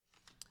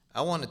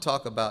I want to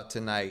talk about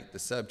tonight the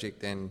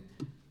subject, and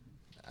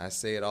I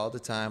say it all the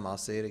time, I'll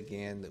say it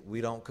again, that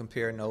we don't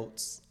compare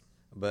notes,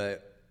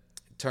 but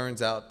it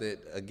turns out that,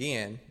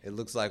 again, it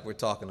looks like we're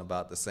talking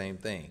about the same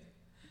thing.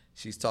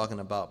 She's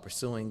talking about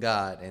pursuing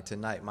God, and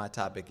tonight my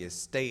topic is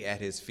stay at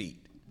his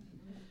feet.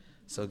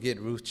 So get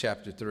Ruth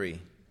chapter 3.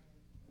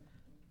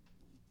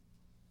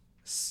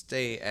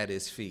 Stay at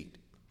his feet.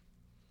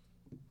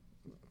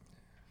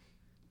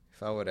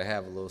 If I were to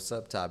have a little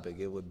subtopic,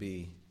 it would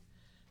be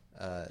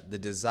the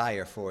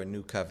desire for a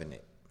new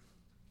covenant.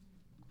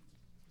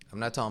 I'm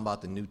not talking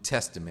about the New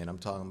Testament. I'm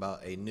talking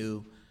about a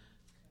new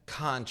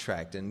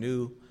contract, a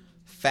new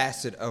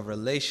facet of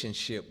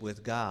relationship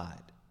with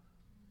God.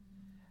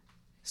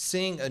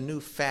 Seeing a new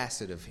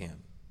facet of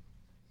him.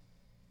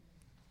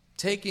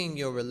 Taking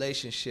your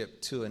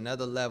relationship to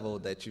another level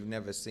that you've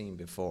never seen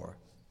before.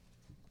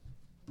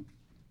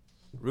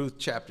 Ruth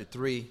chapter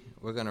 3,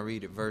 we're going to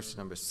read at verse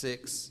number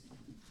 6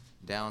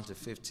 down to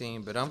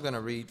 15, but I'm going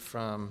to read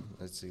from,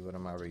 let's see, what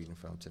am I reading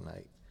from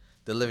tonight?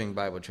 The Living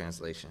Bible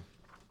Translation.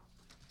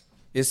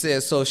 It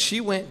says, "So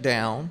she went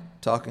down,"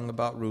 talking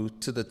about Ruth,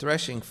 "to the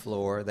threshing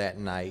floor that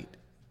night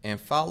and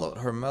followed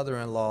her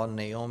mother-in-law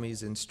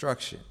Naomi's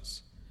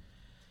instructions.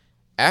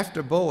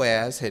 After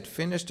Boaz had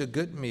finished a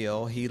good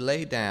meal, he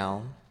lay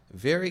down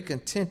very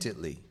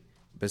contentedly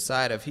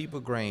beside a heap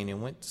of grain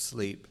and went to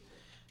sleep.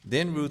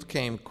 Then Ruth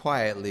came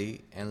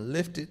quietly and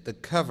lifted the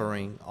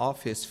covering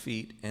off his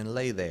feet and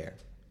lay there.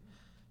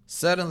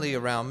 Suddenly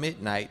around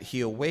midnight he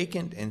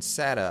awakened and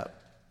sat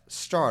up,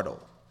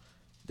 startled.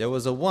 There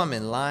was a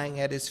woman lying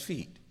at his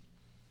feet.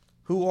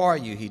 'Who are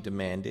you?' he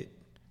demanded.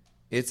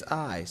 'It's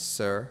I,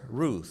 sir,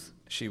 Ruth,'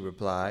 she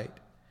replied.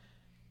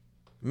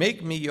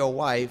 'Make me your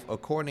wife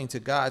according to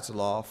God's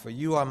law, for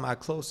you are my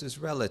closest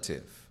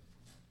relative.'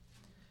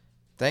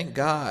 'Thank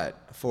God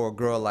for a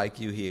girl like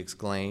you,' he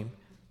exclaimed,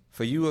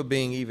 'for you are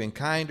being even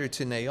kinder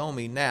to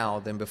Naomi now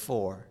than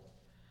before.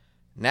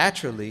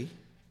 Naturally,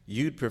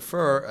 you'd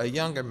prefer a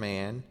younger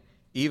man,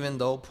 even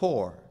though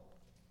poor.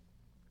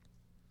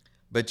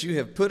 But you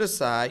have put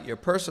aside your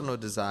personal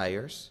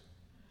desires.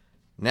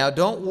 Now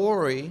don't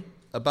worry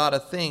about a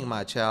thing,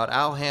 my child.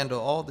 I'll handle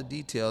all the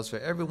details, for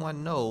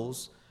everyone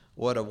knows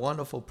what a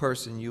wonderful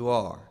person you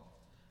are.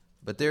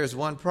 But there's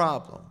one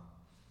problem.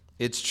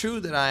 It's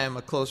true that I am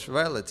a close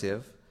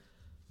relative,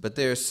 but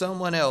there's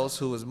someone else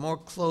who is more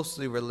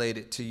closely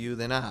related to you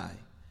than I.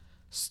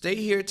 Stay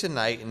here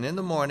tonight, and in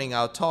the morning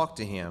I'll talk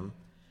to him,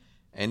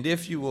 and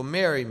if he will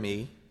marry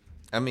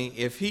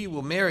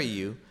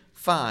you,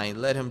 fine,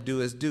 let him do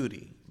his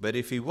duty. But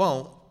if he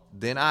won't,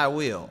 then I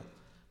will.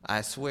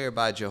 I swear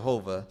by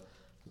Jehovah,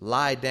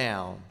 lie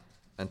down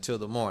until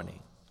the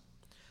morning.'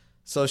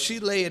 So she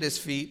lay at his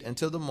feet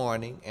until the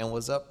morning and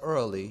was up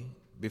early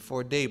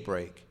before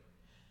daybreak.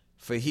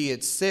 For he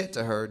had said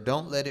to her,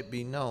 'Don't let it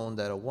be known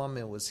that a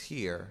woman was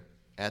here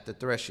at the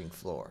threshing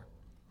floor.'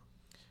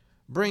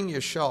 'Bring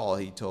your shawl,'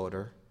 he told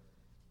her.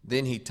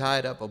 Then he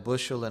tied up 1.5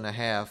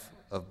 bushels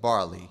of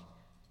barley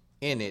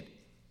in it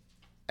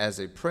as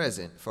a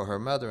present for her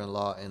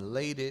mother-in-law and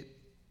laid it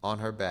on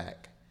her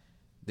back.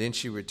 Then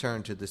she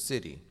returned to the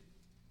city.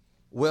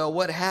 'Well,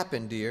 what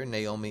happened, dear?'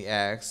 Naomi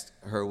asked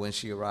her when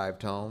she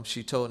arrived home.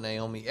 She told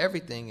Naomi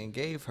everything and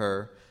gave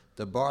her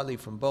the barley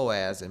from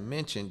Boaz and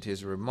mentioned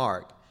his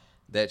remark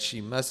that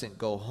she mustn't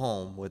go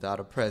home without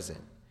a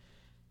present.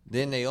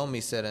 Then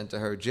Naomi said unto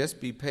her, 'Just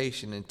be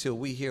patient until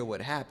we hear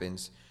what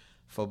happens,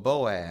 for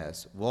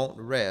Boaz won't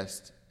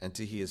rest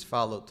until he has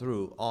followed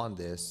through on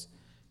this.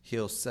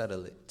 He'll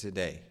settle it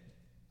today.'"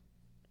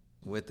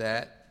 With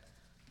that,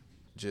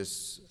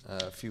 just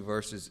a few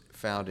verses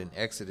found in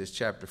Exodus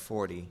chapter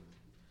 40.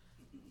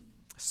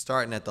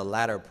 Starting at the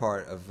latter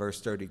part of verse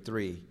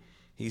 33,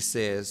 he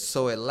says,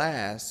 "So at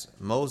last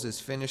Moses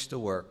finished the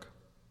work.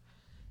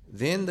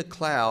 Then the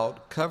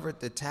cloud covered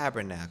the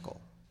tabernacle,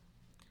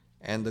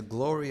 and the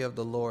glory of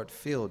the Lord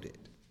filled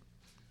it.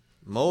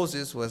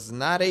 Moses was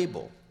not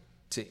able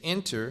to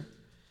enter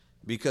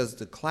because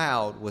the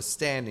cloud was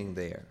standing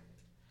there,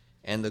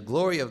 and the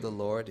glory of the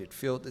Lord had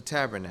filled the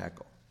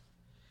tabernacle.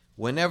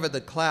 Whenever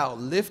the cloud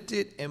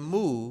lifted and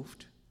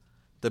moved,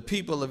 the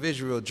people of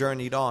Israel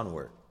journeyed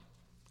onward,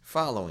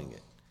 following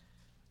it.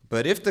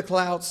 But if the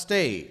cloud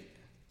stayed,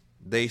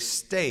 they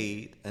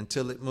stayed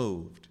until it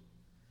moved.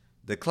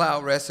 The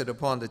cloud rested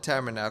upon the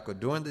tabernacle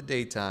during the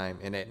daytime,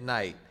 and at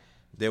night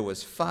there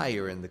was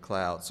fire in the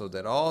cloud, so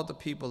that all the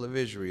people of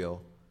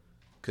Israel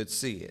could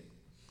see it.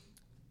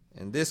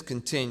 And this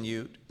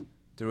continued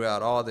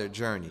throughout all their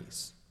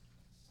journeys.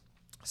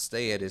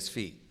 Stay at his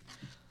feet."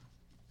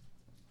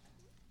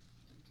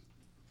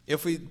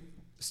 If we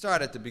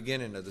start at the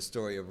beginning of the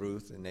story of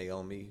Ruth and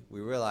Naomi,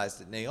 we realize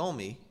that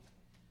Naomi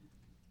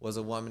was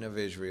a woman of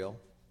Israel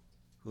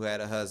who had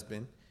a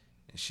husband,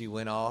 and she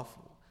went off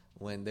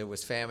when there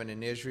was famine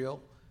in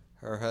Israel.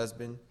 Her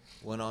husband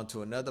went on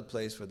to another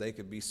place where they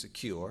could be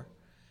secure,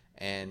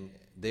 and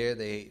there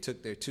they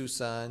took their 2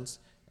 sons,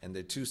 and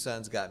their 2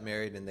 sons got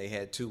married, and they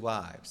had 2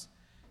 wives.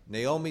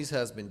 Naomi's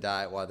husband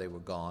died while they were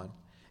gone,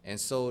 and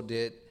so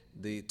did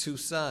the 2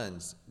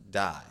 sons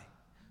die.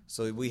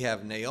 So we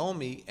have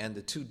Naomi and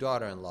the two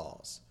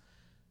daughter-in-laws.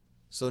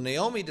 So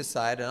Naomi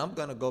decided, I'm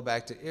going to go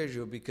back to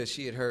Israel because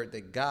she had heard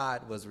that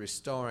God was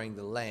restoring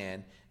the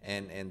land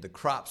and the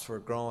crops were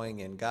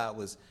growing and God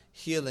was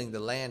healing the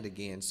land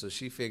again. So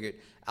she figured,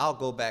 I'll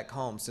go back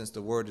home since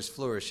the word is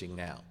flourishing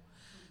now.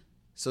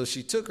 So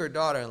she took her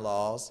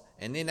daughter-in-laws,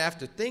 and then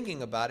after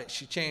thinking about it,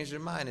 she changed her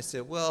mind and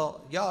said,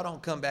 well, y'all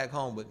don't come back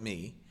home with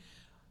me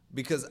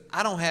because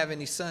I don't have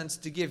any sons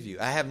to give you.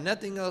 I have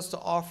nothing else to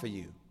offer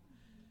you.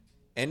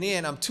 And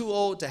then I'm too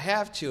old to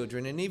have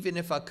children, and even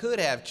if I could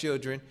have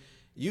children,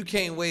 you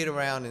can't wait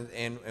around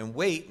and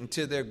wait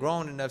until they're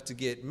grown enough to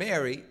get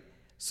married,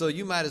 so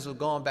you might as well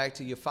go on back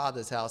to your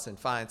father's house and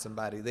find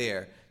somebody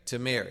there to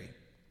marry.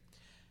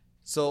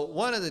 So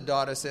one of the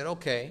daughters said,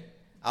 okay,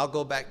 I'll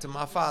go back to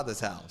my father's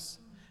house.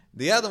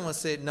 The other one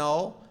said,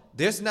 no,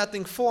 there's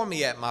nothing for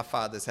me at my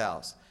father's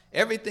house.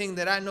 Everything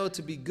that I know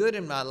to be good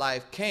in my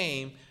life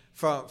came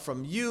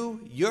from you,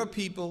 your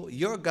people,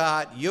 your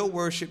God, your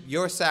worship,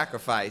 your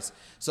sacrifice.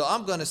 So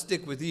I'm going to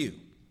stick with you.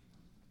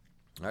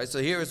 All right, so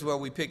here is where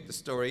we pick the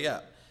story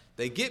up.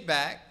 They get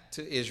back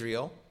to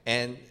Israel,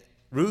 and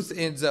Ruth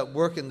ends up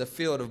working the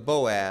field of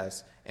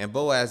Boaz, and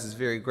Boaz is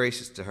very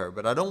gracious to her.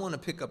 But I don't want to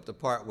pick up the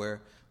part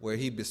where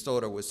he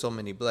bestowed her with so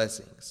many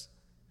blessings.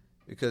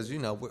 Because,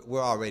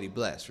 we're already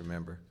blessed,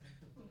 remember?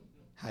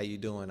 How you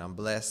doing? I'm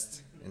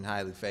blessed and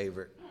highly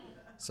favored.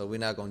 So we're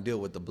not going to deal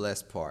with the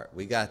blessed part.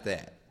 We got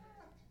that.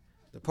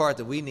 The part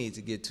that we need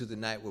to get to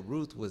tonight with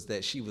Ruth was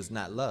that she was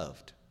not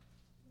loved.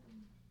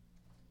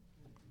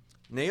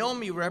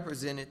 Naomi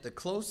represented the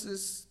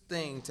closest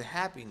thing to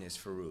happiness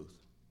for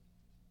Ruth.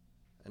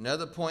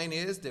 Another point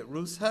is that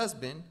Ruth's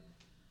husband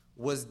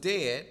was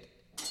dead,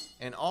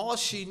 and all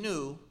she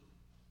knew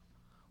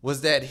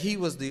was that he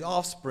was the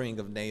offspring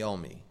of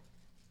Naomi.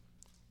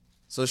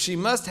 So she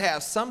must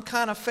have some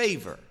kind of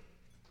favor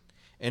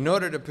in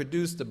order to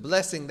produce the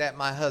blessing that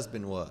my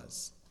husband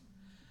was.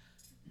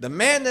 The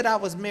man that I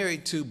was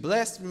married to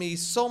blessed me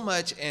so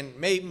much and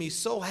made me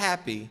so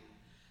happy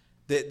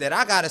that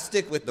I got to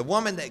stick with the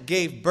woman that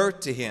gave birth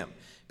to him,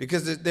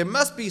 because there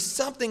must be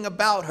something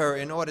about her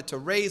in order to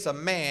raise a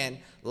man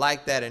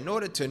like that. In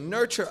order to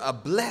nurture a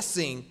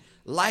blessing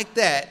like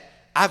that,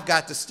 I've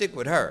got to stick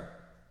with her.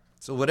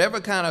 So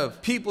whatever kind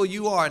of people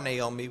you are,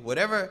 Naomi,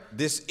 whatever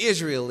this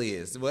Israel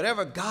is,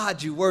 whatever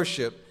God you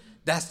worship,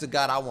 that's the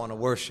God I want to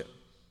worship.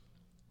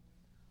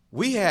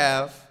 We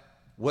have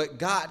what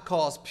God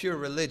calls pure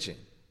religion.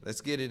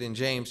 Let's get it in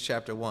James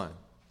chapter 1.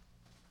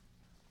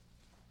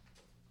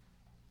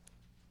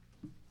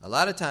 A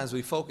lot of times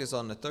we focus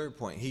on the third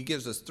point. He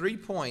gives us 3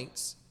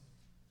 points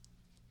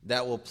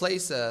that will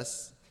place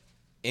us,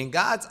 in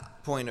God's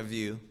point of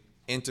view,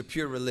 into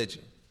pure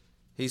religion.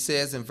 He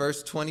says in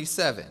verse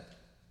 27,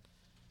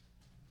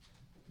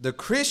 the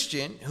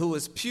Christian who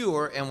is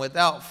pure and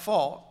without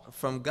fault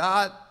from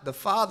God the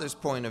Father's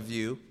point of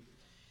view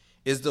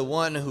is the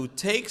one who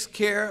takes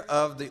care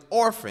of the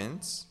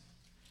orphans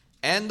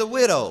and the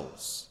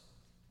widows,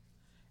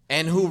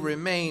 and who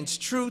remains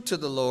true to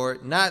the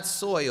Lord, not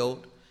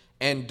soiled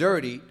and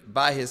dirtied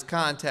by his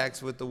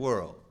contacts with the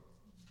world.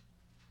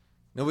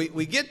 Now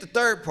we get the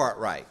third part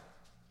right.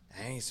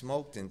 I ain't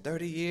smoked in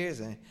 30 years,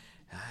 and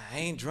I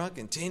ain't drunk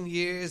in 10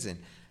 years, and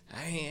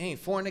I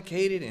ain't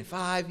fornicated in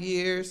 5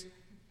 years.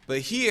 But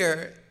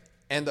here,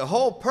 and the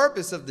whole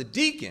purpose of the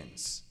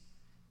deacons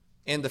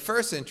in the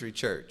first century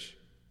church,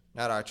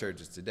 not our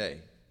churches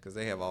today, because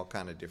they have all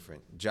kind of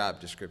different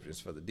job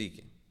descriptions for the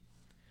deacon.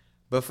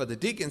 But for the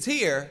deacons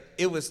here,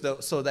 it was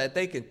so that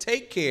they could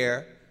take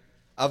care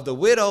of the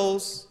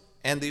widows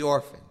and the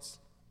orphans.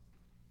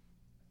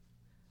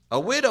 A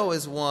widow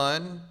is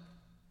one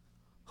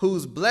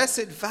whose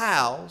blessed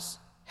vows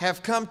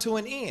have come to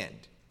an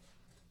end.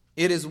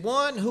 It is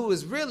one who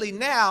is really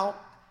now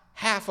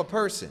half a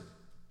person.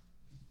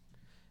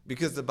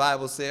 Because the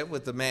Bible said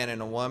with a man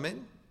and a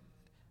woman,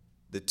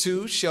 the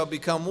two shall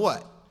become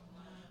what?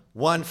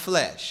 One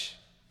flesh.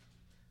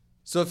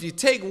 So if you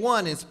take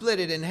one and split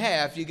it in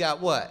half, you got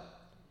what?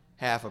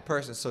 Half a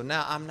person. So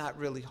now I'm not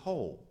really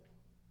whole.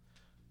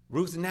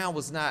 Ruth now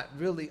was not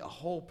really a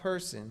whole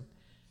person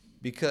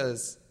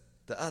because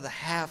the other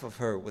half of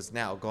her was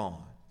now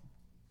gone.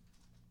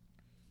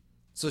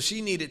 So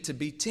she needed to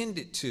be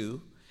tended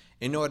to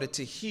in order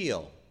to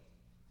heal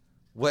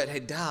what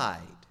had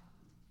died.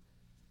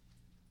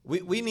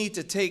 We need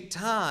to take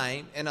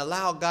time and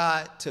allow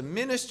God to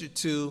minister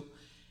to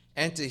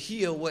and to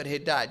heal what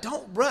had died.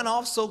 Don't run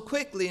off so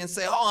quickly and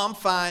say, oh, I'm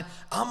fine,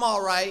 I'm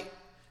all right.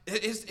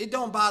 It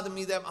don't bother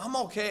me that I'm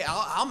okay,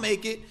 I'll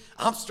make it,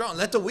 I'm strong.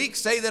 Let the weak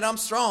say that I'm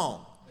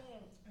strong.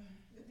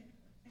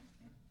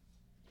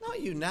 No,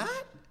 you're not.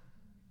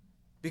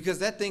 Because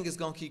that thing is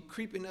going to keep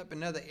creeping up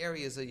in other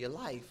areas of your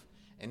life,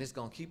 and it's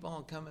going to keep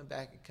on coming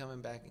back and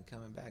coming back and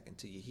coming back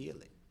until you heal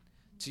it,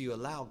 until you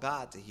allow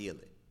God to heal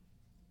it.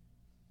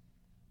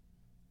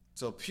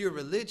 So pure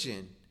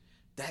religion,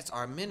 that's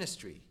our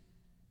ministry.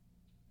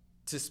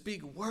 To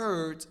speak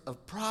words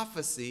of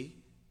prophecy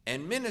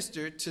and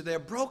minister to their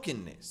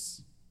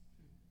brokenness.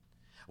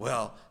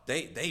 well,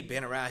 they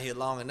been around here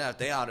long enough.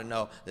 They ought to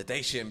know that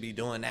they shouldn't be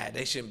doing that.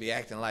 They shouldn't be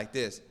acting like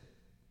this.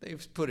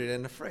 They've put it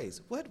in the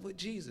phrase. What would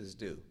Jesus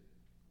do?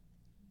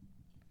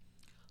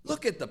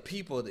 Look at the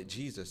people that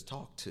Jesus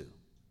talked to.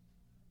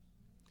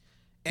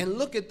 And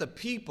look at the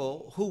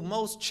people who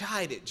most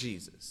chided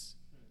Jesus.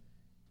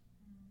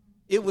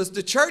 It was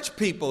the church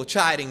people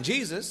chiding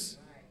Jesus.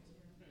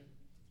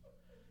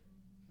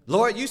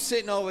 Lord, you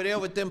sitting over there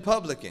with them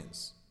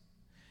publicans.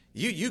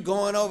 You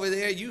going over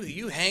there,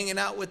 you hanging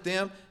out with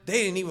them.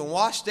 They didn't even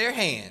wash their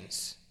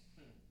hands.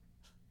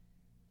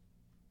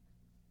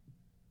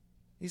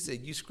 He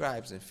said, you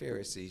scribes and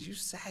Pharisees, you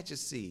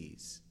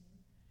Sadducees,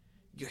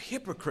 you're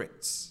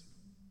hypocrites.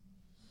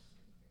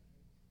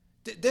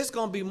 There's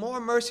going to be more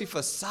mercy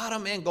for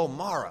Sodom and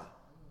Gomorrah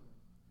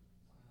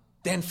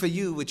than for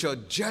you with your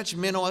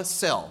judgmental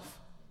self,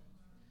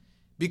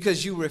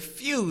 because you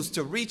refuse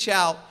to reach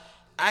out.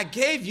 I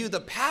gave you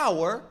the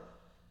power.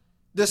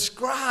 The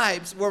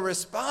scribes were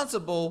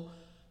responsible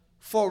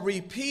for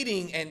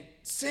repeating and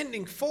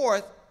sending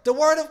forth the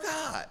word of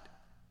God.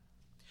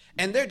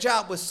 And their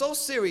job was so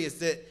serious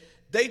that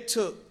they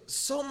took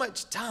so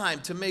much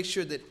time to make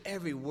sure that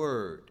every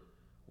word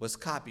was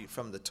copied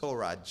from the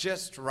Torah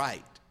just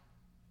right.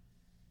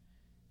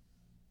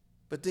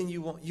 But then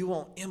you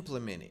won't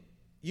implement it.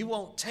 You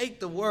won't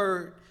take the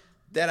word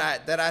that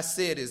I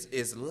said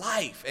is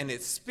life and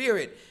its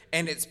spirit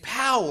and its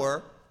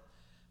power.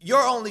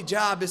 Your only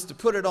job is to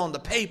put it on the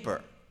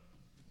paper,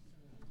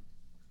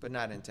 but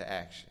not into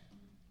action.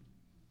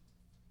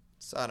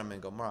 Sodom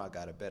and Gomorrah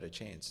got a better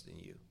chance than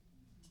you.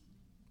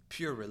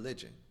 Pure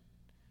religion.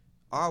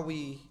 Are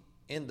we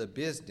in the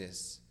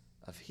business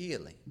of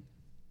healing?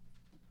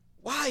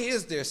 Why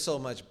is there so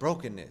much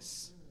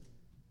brokenness?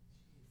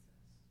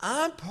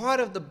 I'm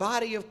part of the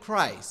body of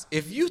Christ.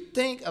 If you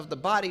think of the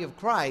body of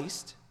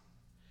Christ,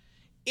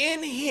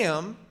 in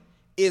him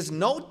is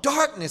no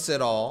darkness at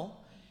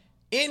all.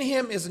 In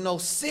him is no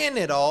sin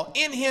at all.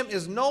 In him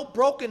is no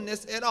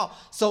brokenness at all.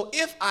 So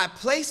if I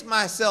place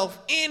myself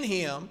in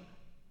him,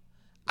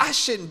 I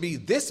shouldn't be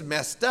this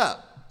messed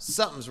up.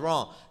 Something's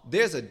wrong.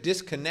 There's a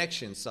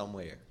disconnection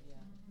somewhere.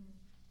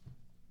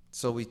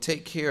 So we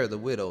take care of the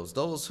widows,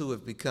 those who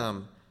have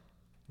become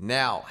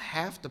now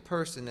half the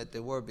person that they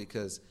were,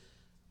 because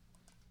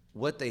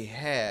what they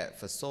had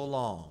for so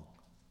long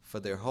for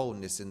their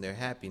wholeness and their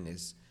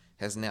happiness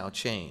has now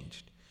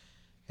changed.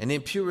 And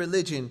then pure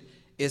religion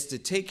is to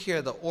take care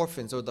of the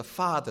orphans or the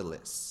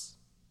fatherless.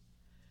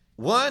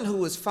 One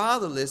who is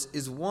fatherless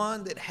is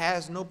one that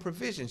has no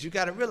provisions. You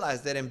got to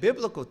realize that in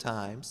biblical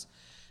times,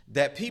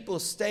 that people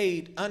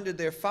stayed under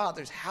their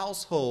father's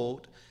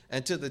household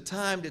until the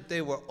time that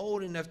they were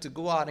old enough to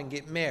go out and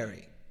get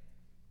married.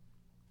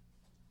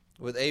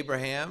 With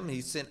Abraham,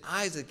 he sent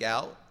Isaac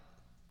out,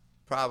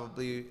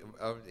 probably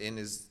in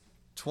his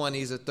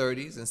 20s or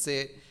 30s, and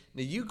said,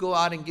 now you go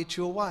out and get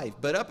you a wife.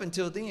 But up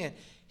until then,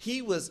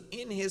 he was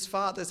in his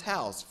father's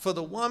house. For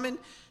the woman,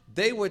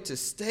 they were to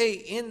stay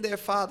in their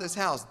father's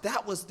house.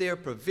 That was their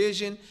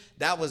provision.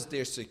 That was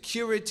their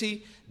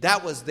security.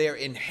 That was their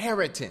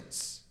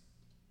inheritance.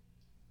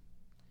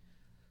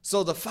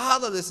 So the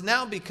fatherless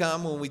now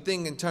become, when we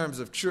think in terms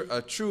of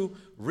a true,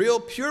 real,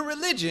 pure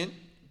religion,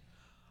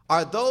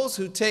 are those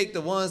who take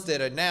the ones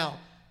that are now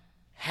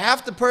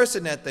half the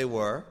person that they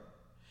were,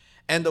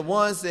 and the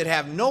ones that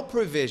have no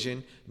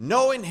provision,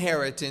 no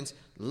inheritance,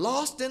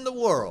 lost in the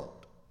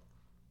world,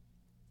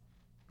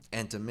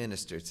 and to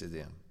minister to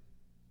them.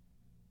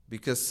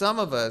 Because some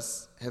of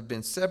us have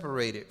been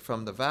separated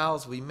from the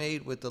vows we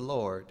made with the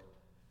Lord.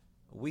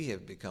 We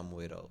have become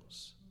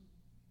widows.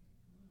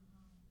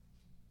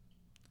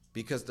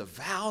 Because the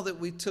vow that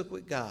we took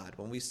with God,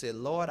 when we said,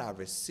 Lord, I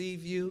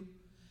receive you,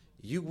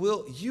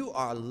 you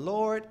are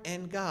Lord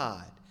and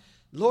God.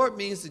 Lord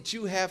means that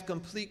you have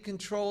complete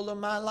control of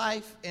my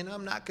life, and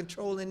I'm not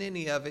controlling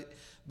any of it.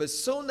 But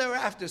soon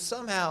thereafter,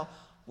 somehow,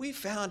 we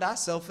found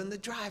ourselves in the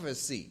driver's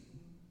seat.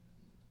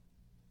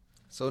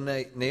 So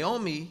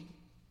Naomi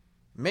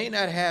may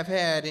not have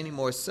had any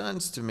more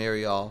sons to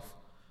marry off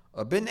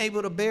or been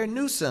able to bear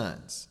new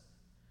sons.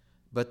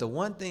 But the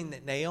one thing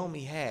that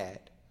Naomi had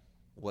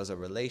was a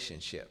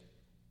relationship.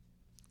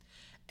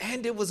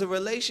 And it was a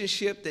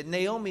relationship that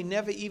Naomi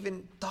never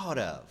even thought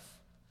of.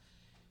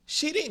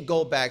 She didn't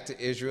go back to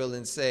Israel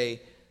and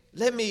say,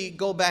 let me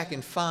go back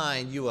and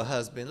find you a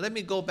husband. Let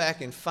me go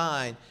back and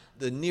find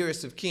the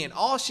nearest of kin.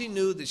 All she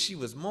knew that she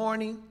was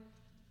mourning.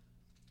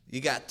 You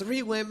got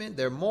 3 women,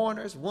 they're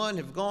mourners. One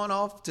have gone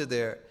off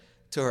to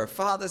her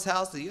father's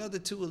house. The other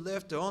 2 are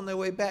left, they're on their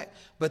way back.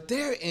 But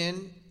they're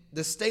in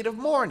the state of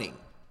mourning.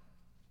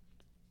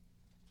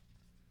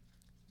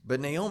 But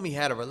Naomi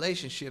had a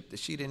relationship that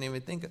she didn't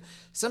even think of.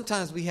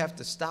 Sometimes we have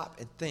to stop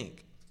and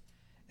think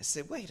and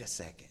say, wait a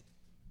second.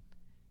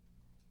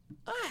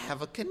 I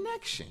have a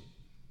connection.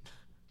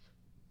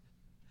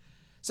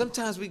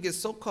 Sometimes we get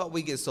so caught,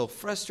 we get so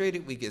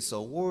frustrated, we get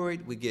so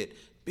worried, we get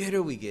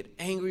bitter, we get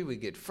angry, we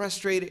get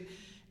frustrated,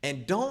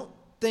 and don't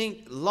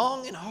think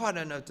long and hard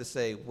enough to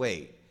say,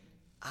 wait,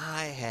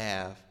 I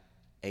have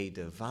a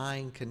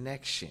divine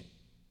connection.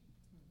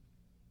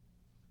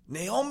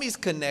 Naomi's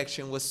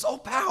connection was so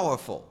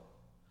powerful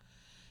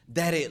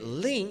that it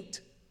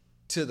linked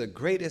to the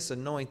greatest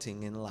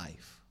anointing in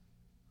life.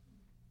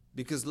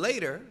 Because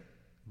later,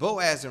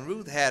 Boaz and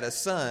Ruth had a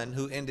son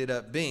who ended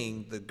up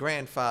being the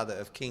grandfather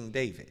of King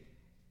David,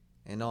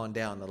 and on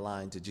down the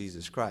line to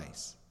Jesus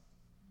Christ.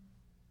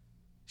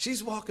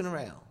 She's walking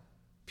around,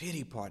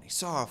 pity party,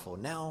 sorrowful,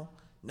 now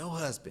no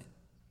husband,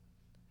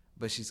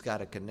 but she's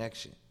got a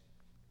connection.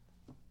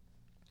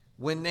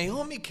 When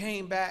Naomi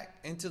came back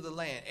into the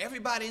land,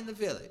 everybody in the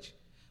village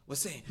was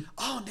saying,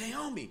 "Oh,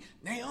 Naomi,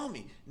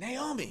 Naomi,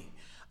 Naomi.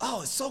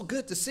 Oh, it's so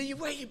good to see you.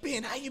 Where you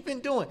been? How you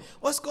been doing?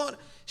 What's going on?"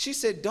 She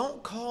said,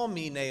 "Don't call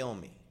me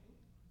Naomi.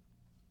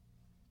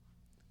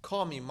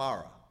 Call me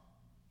Mara."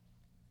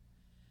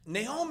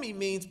 Naomi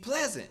means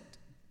pleasant.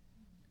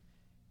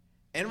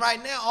 And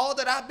right now, all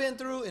that I've been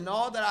through and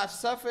all that I've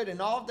suffered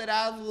and all that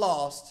I've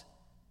lost,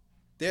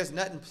 there's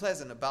nothing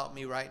pleasant about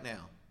me right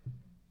now.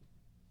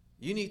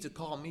 You need to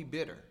call me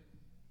bitter.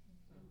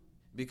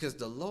 Because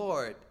the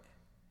Lord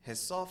has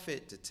saw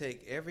fit to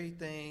take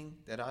everything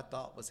that I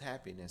thought was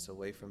happiness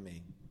away from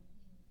me.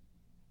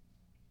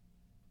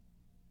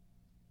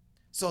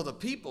 So the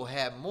people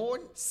have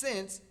more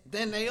sense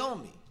than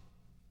Naomi.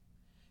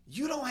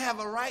 You don't have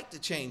a right to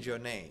change your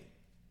name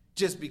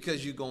just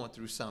because you're going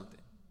through something.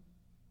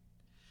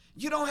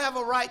 You don't have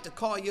a right to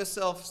call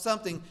yourself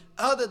something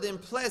other than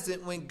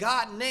pleasant when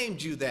God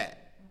named you that.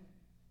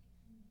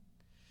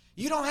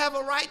 You don't have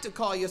a right to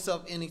call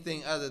yourself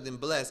anything other than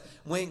blessed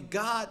when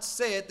God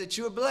said that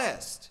you're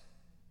blessed.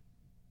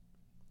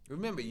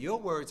 Remember, your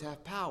words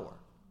have power.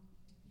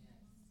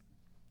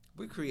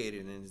 We're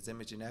created in his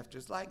image and after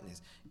his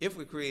likeness. If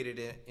we're created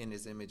in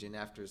his image and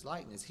after his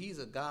likeness, he's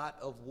a God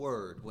of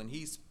word. When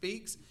he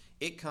speaks,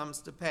 it comes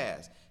to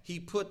pass. He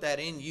put that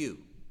in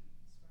you.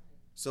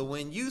 So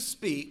when you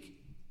speak,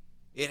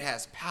 it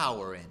has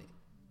power in it.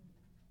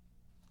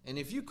 And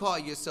if you call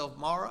yourself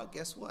Mara,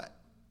 guess what?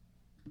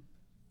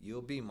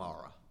 You'll be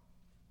Mara.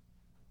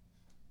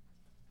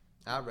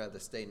 I'd rather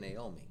stay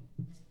Naomi.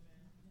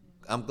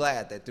 I'm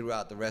glad that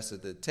throughout the rest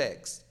of the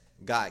text,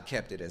 God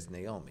kept it as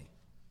Naomi.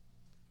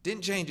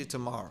 Didn't change it to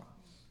Mara,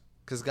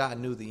 because God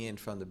knew the end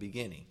from the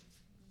beginning.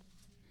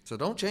 So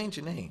don't change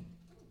your name.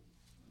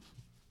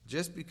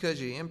 Just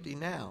because you're empty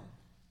now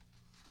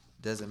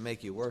doesn't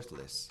make you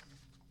worthless.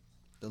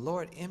 The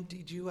Lord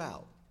emptied you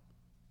out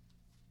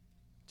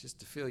just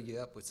to fill you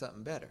up with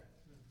something better.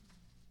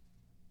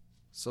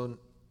 So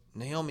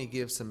Naomi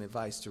gives some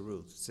advice to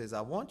Ruth. Says, "I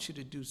want you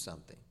to do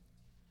something."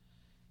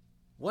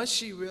 Once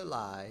she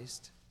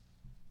realized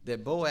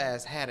that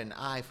Boaz had an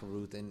eye for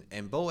Ruth,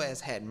 and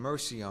Boaz had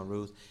mercy on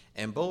Ruth,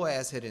 and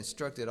Boaz had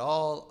instructed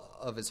all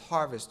of his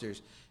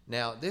harvesters.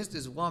 Now, there's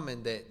this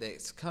woman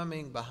that's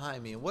coming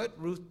behind me, and what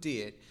Ruth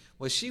did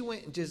was she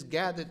went and just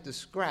gathered the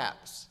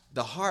scraps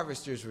the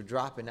harvesters were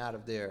dropping out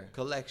of their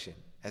collection.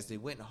 As they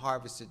went and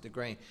harvested the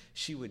grain,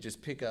 she would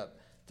just pick up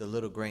the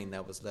little grain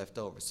that was left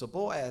over. So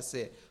Boaz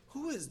said,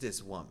 "Who is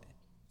this woman?"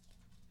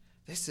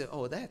 They said,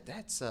 "Oh,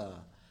 that's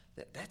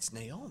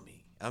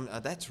Naomi.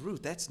 That's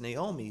Ruth. That's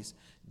Naomi's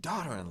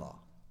daughter-in-law."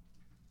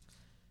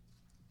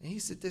 And he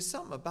said, "There's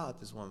something about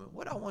this woman.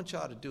 What I want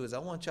y'all to do is I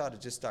want y'all to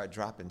just start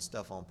dropping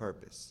stuff on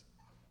purpose."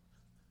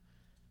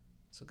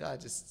 So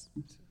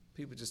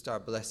people just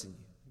start blessing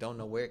you. Don't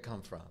know where it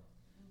come from.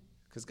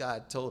 Because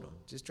God told them,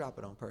 just drop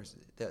it on purpose.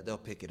 They'll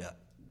pick it up.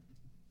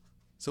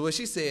 So what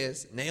she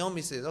says,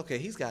 Naomi says, "Okay,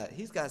 he's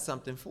got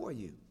something for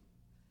you.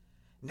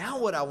 Now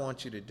what I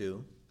want you to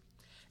do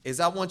is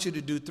I want you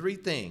to do 3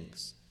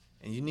 things.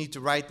 And you need to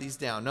write these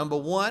down. Number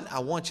 1, I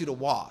want you to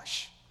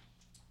wash.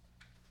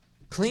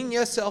 Clean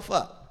yourself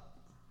up."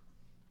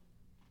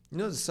 You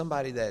know, there's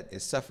somebody that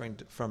is suffering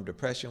from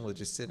depression will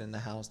just sit in the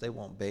house. They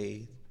won't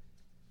bathe.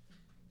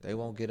 They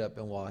won't get up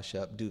and wash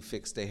up,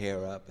 fix their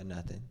hair up or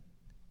nothing.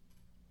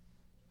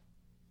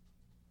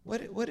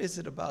 What is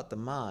it about the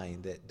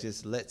mind that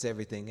just lets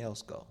everything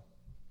else go?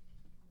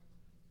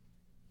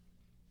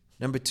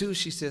 Number 2,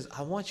 she says,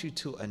 "I want you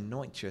to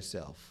anoint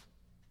yourself.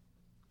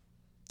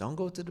 Don't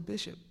go to the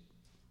bishop.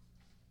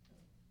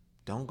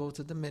 Don't go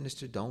to the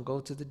minister. Don't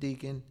go to the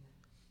deacon.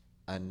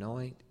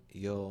 Anoint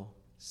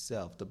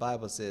yourself." The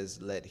Bible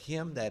says, "Let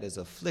him that is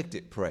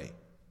afflicted pray."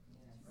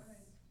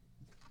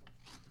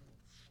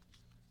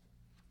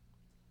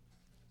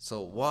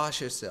 So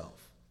wash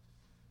yourself,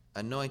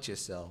 anoint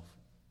yourself,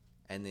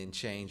 and then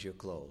change your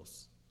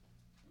clothes.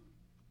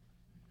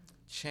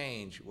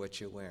 Change what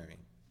you're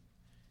wearing.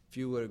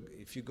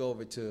 If you go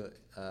over to,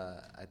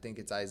 I think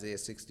it's Isaiah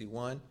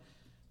 61,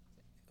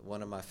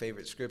 one of my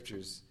favorite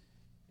scriptures,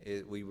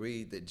 we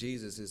read that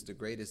Jesus is the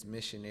greatest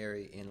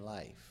missionary in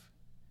life.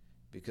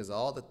 Because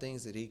all the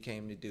things that he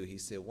came to do, he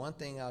said, "One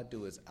thing I'll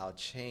do is I'll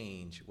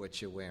change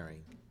what you're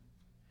wearing.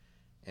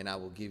 And I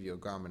will give you a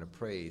garment of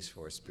praise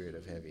for a spirit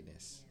of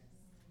heaviness."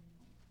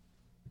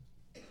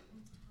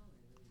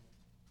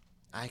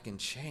 I can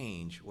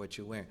change what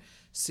you're wearing.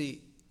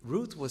 See,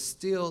 Ruth was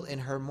still in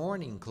her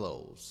mourning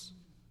clothes.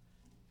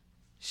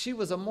 She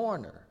was a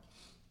mourner.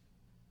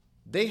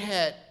 They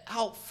had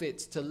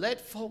outfits to let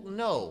folk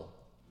know,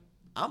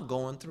 I'm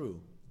going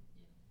through.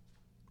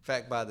 In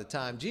fact, by the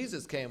time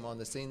Jesus came on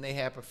the scene, they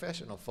had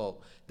professional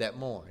folk that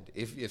mourned.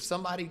 If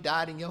somebody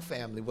died in your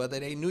family, whether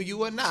they knew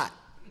you or not,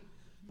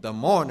 the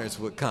mourners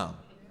would come.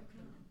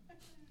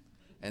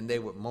 And they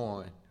would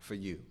mourn for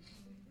you.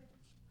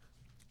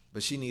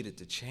 But she needed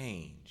to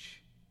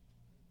change.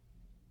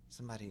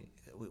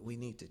 We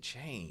need to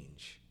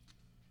change.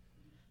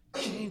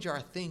 Change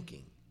our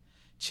thinking.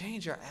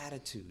 Change our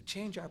attitude.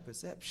 Change our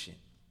perception.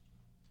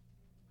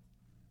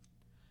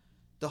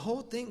 The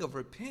whole thing of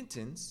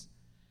repentance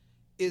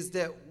is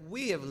that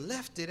we have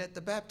left it at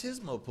the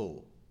baptismal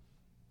pool.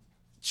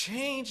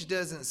 Change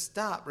doesn't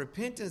stop.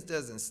 Repentance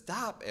doesn't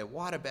stop at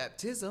water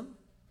baptism.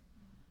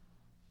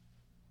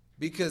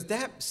 Because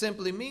that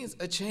simply means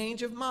a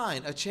change of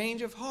mind, a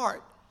change of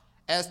heart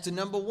as to,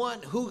 number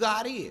one, who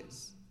God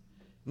is.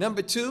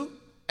 Number two,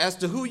 as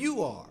to who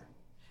you are.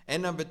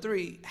 And number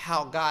three,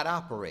 how God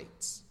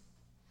operates.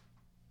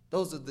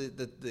 Those are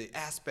the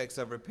aspects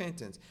of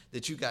repentance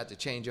that you got to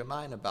change your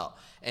mind about.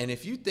 And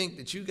if you think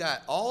that you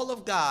got all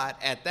of God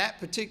at that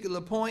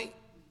particular point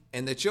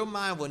and that your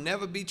mind will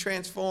never be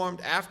transformed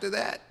after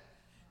that,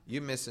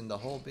 you're missing the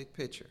whole big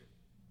picture.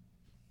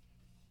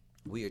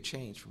 We are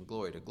changed from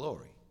glory to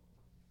glory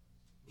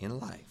in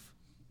life.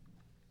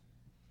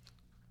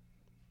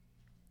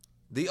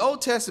 The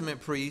Old Testament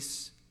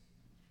priests,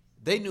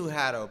 they knew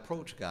how to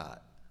approach God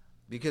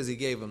because he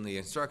gave them the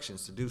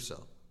instructions to do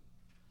so.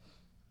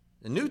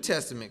 The New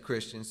Testament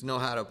Christians know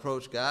how to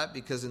approach God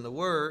because in the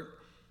Word,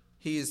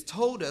 he has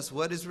told us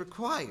what is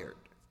required.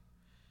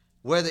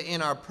 Whether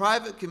in our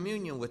private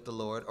communion with the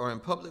Lord or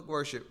in public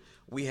worship,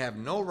 we have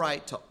no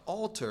right to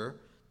alter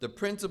the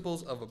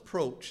principles of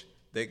approach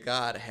that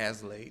God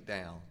has laid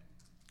down.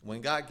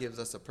 When God gives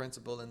us a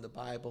principle in the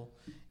Bible,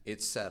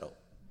 it's settled.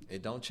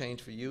 It don't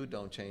change for you,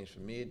 don't change for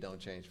me, it don't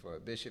change for a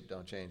bishop,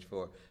 don't change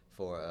for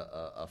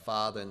a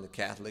father in the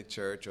Catholic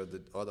Church or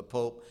the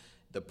Pope.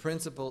 The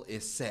principle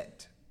is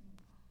set.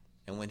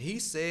 And when he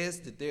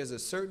says that there's a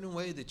certain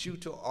way that you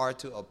are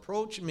to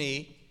approach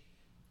me,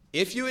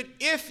 if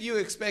you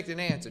expect an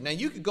answer. Now,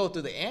 you could go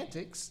through the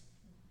antics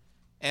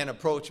and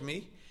approach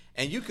me,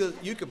 and you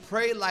could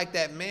pray like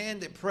that man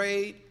that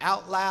prayed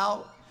out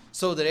loud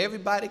so that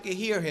everybody could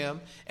hear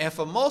him. And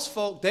for most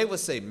folk, they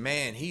would say,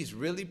 man, he's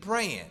really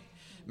praying.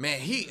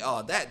 Man,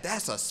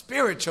 that's a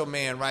spiritual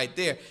man right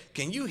there.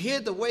 Can you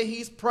hear the way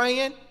he's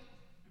praying?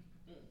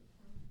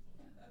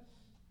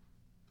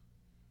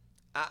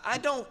 I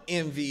don't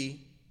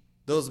envy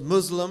those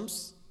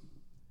Muslims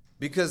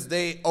because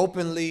they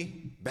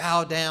openly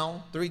bow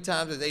down 3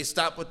 times and they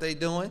stop what they're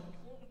doing.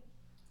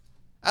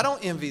 I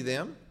don't envy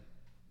them.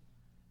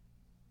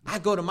 I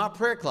go to my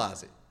prayer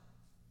closet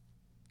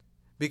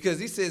because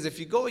he says if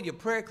you go in your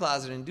prayer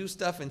closet and do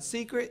stuff in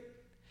secret,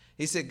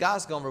 he said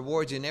God's going to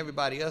reward you and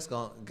everybody else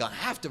going to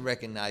have to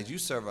recognize you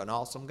serve an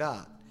awesome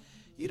God.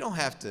 You don't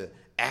have to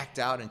act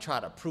out and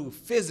try to prove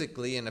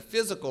physically in the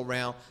physical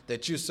realm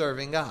that you're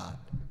serving God.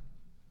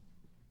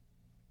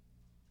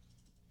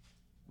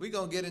 We're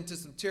going to get into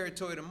some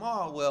territory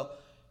tomorrow. Well,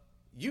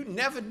 you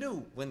never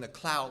knew when the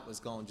cloud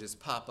was going to just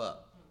pop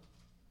up.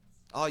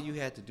 All you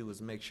had to do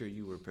was make sure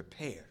you were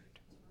prepared.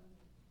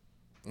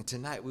 And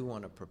tonight we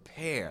want to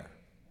prepare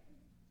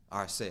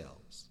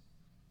ourselves.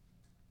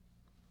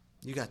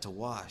 You got to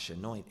wash,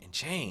 anoint, and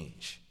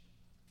change.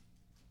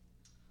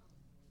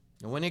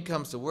 And when it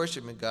comes to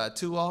worshiping God,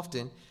 too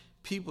often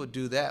people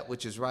do that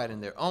which is right in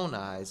their own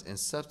eyes and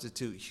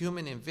substitute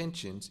human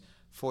inventions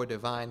for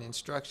divine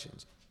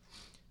instructions.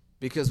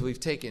 Because we've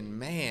taken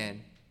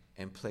man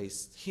and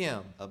placed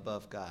him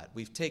above God.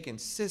 We've taken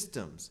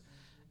systems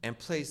and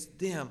placed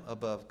them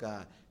above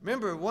God.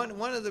 Remember, one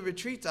of the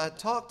retreats I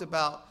talked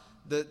about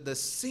the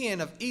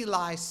sin of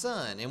Eli's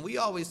son. And we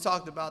always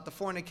talked about the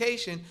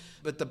fornication.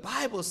 But the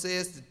Bible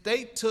says that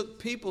they took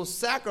people's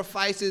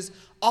sacrifices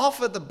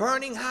off of the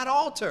burning hot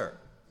altar.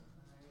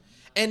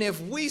 And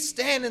if we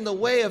stand in the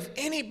way of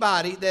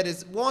anybody that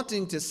is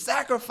wanting to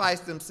sacrifice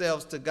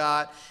themselves to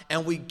God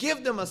and we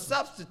give them a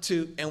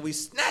substitute and we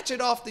snatch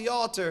it off the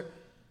altar,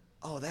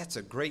 oh, that's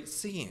a great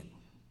sin.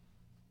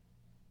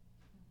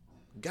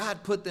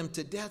 God put them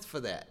to death for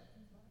that.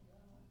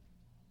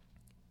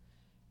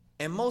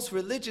 And most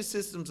religious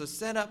systems are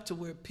set up to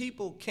where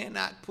people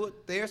cannot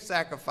put their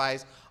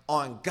sacrifice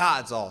on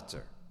God's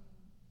altar.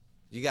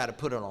 You got to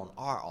put it on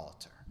our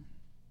altar.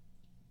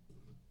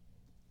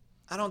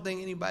 I don't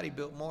think anybody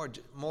built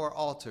more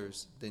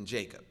altars than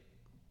Jacob.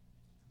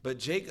 But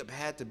Jacob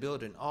had to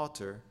build an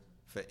altar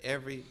for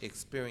every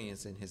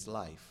experience in his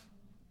life.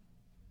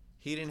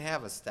 He didn't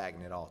have a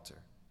stagnant altar.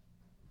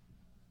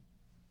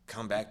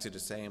 Come back to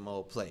the same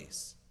old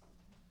place.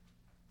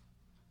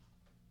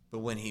 But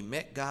when he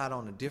met God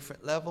on a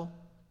different level,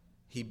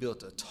 he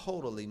built a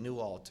totally new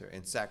altar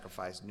and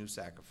sacrificed new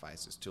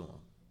sacrifices to him.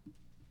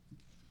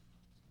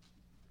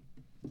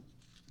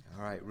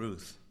 All right,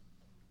 Ruth.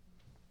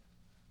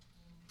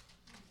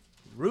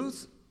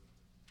 Ruth,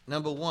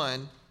 number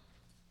one,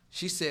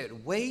 she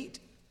said, wait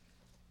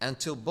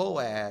until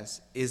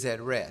Boaz is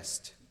at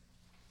rest.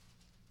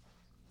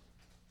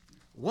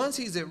 Once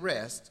he's at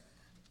rest,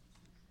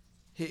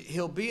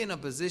 He'll be in a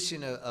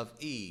position of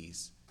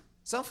ease.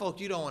 Some folk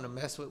you don't want to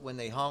mess with when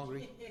they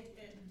hungry,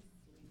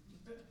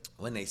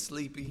 when they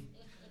sleepy,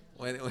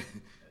 when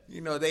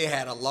they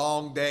had a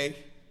long day,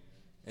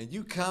 and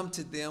you come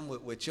to them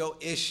with your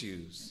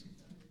issues.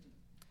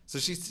 So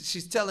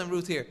she's telling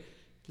Ruth here,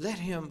 let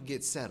him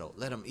get settled.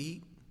 Let him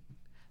eat.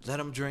 Let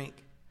him drink.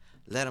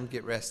 Let him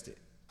get rested.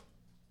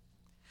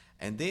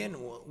 And then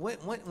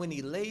when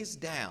he lays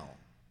down,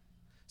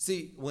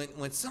 see,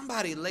 when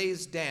somebody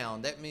lays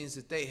down, that means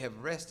that they have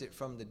rested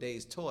from the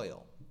day's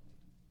toil.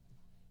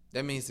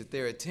 That means that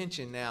their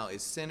attention now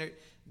is centered.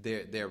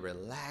 They're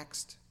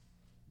relaxed.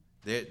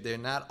 They're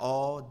not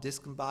all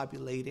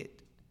discombobulated,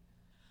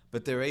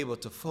 but they're able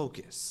to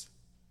focus.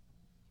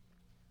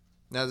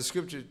 Now, the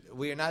scripture,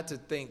 we are not to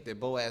think that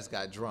Boaz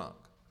got drunk,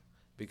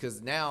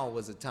 because now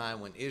was a time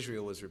when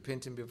Israel was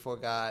repenting before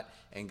God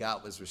and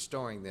God was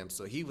restoring them.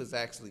 So he was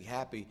actually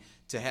happy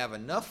to have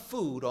enough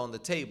food on the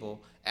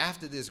table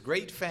after this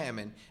great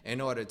famine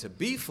in order to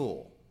be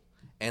full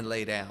and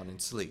lay down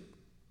and sleep.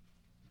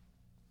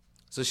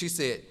 So she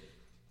said,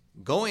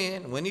 go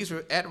in when he's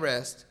at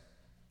rest,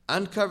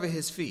 uncover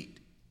his feet.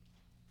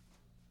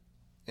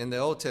 In the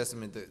Old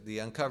Testament, the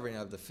uncovering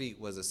of the feet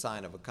was a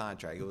sign of a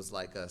contract. It was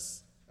like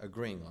us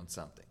agreeing on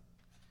something.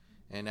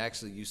 And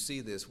actually, you see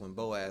this when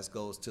Boaz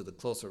goes to the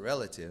closer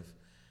relative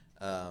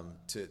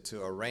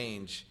to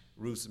arrange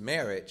Ruth's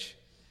marriage.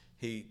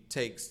 They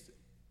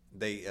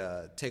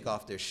take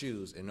off their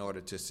shoes in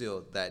order to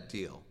seal that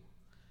deal.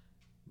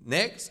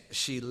 Next,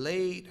 she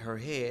laid her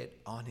head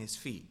on his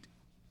feet.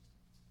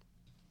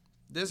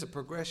 There's a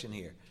progression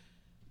here.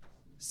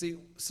 See,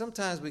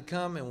 sometimes we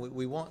come and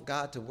we want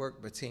God to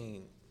work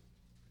between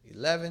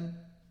 11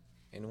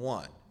 and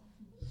 1.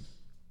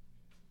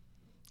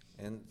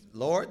 And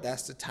Lord,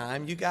 that's the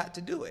time you got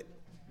to do it.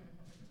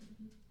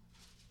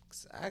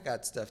 I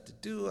got stuff to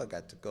do. I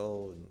got to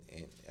go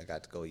and I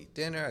got to go eat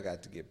dinner. I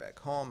got to get back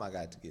home. I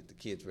got to get the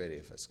kids ready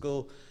for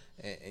school.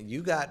 And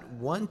you got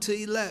 1 to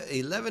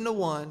 11 to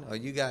 1, or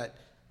you got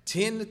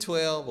 10 to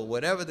 12, or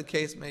whatever the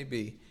case may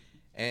be.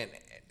 And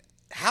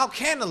how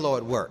can the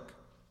Lord work?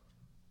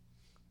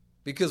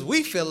 Because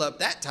we fill up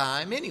that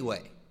time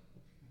anyway.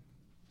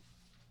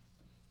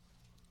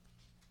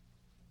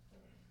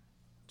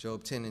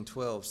 Job 10 and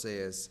 12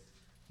 says,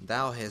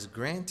 thou hast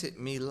granted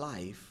me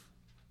life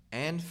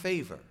and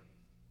favor,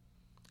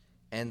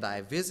 and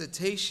thy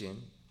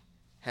visitation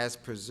has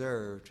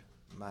preserved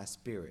my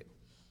spirit.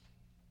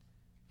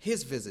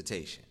 His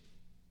visitation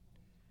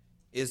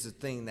is the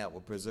thing that will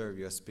preserve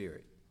your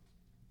spirit.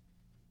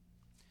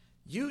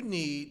 You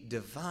need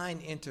divine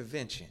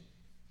intervention.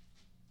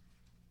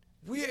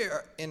 We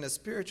are in a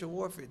spiritual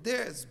warfare.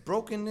 There is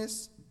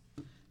brokenness.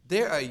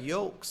 There are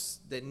yokes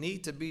that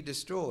need to be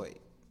destroyed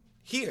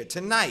here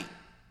tonight.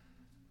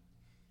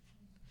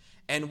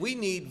 And we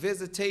need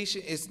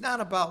visitation. It's not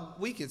about,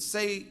 we could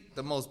say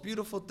the most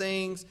beautiful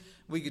things.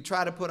 We could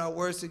try to put our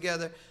words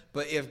together.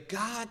 But if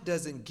God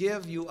doesn't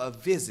give you a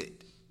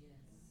visit,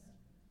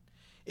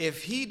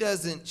 if he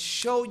doesn't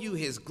show you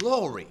his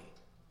glory,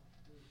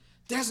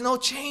 there's no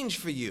change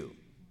for you.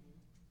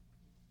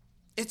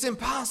 It's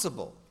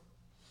impossible.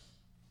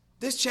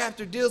 This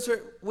chapter deals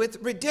with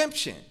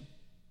redemption.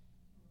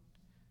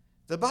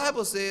 The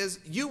Bible says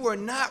you were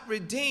not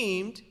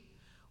redeemed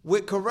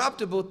with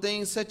corruptible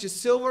things such as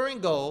silver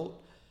and gold,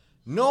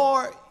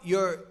 nor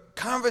your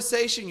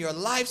conversation, your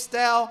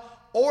lifestyle,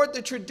 or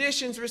the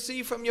traditions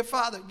received from your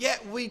father.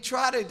 Yet we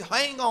try to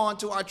hang on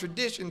to our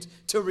traditions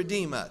to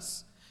redeem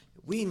us.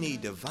 We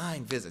need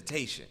divine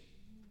visitation.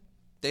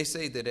 They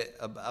say that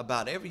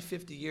about every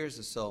 50 years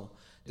or so,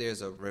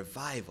 there's a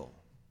revival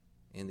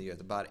in the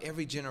earth. About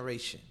every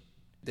generation,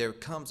 there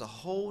comes a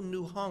whole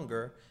new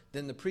hunger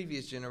than the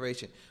previous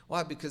generation.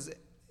 Why? Because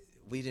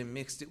we didn't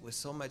mix it with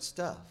so much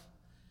stuff.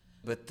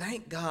 But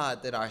thank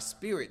God that our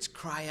spirits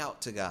cry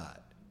out to God.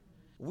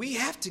 We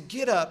have to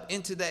get up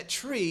into that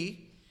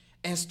tree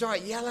and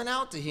start yelling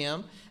out to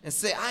him and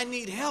say, I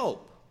need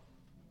help.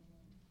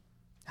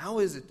 How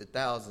is it that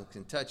thousands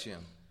can touch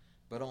him,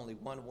 but only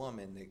one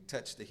woman that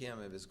touched the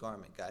hem of his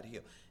garment got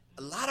healed?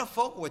 A lot of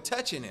folk were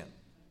touching him.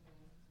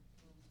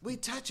 We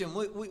touch him.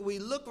 We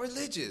look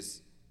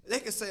religious. They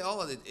can say,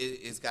 oh,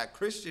 it's got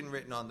Christian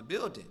written on the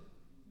building.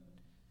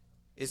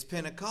 It's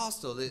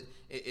Pentecostal.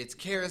 It's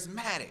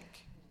charismatic.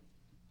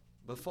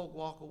 But folk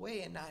walk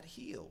away and not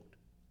healed.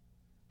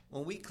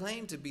 When we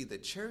claim to be the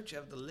church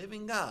of the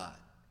living God,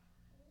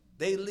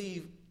 they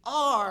leave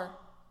our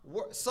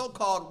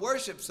so-called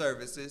worship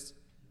services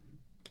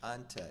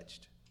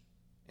untouched.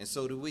 And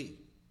so do we,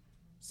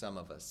 some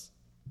of us.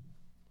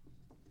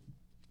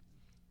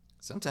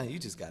 Sometimes you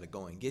just got to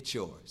go and get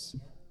yours.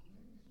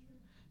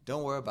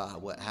 Don't worry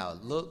about how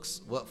it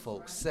looks, what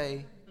folks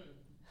say.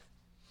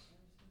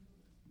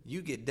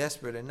 You get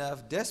desperate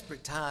enough.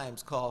 Desperate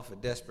times call for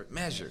desperate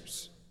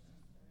measures.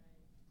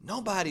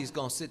 Nobody's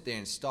going to sit there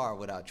and starve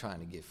without trying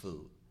to get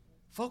food.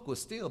 Folk will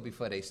steal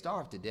before they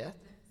starve to death.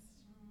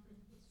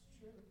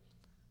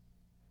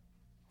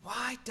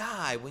 Why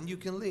die when you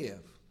can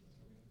live?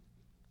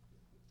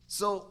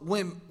 So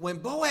when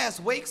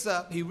Boaz wakes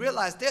up, he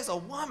realized there's a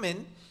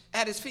woman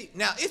at his feet.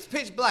 Now, it's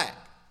pitch black.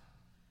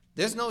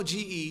 There's no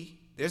GE.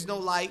 There's no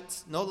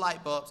lights, no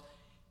light bulbs.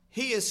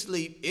 He is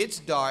asleep. It's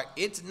dark.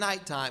 It's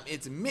nighttime.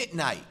 It's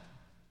midnight.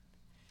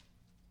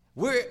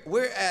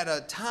 We're at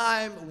a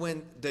time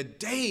when the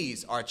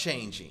days are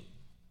changing.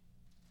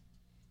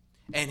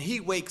 And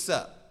he wakes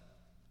up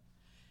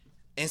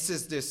and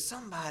says, there's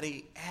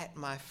somebody at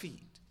my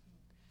feet.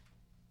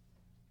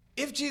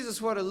 If Jesus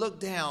were to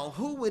look down,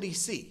 who would he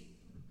see?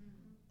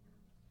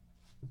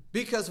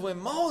 Because when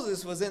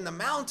Moses was in the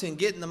mountain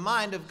getting the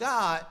mind of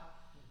God,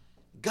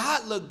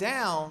 God looked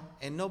down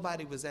and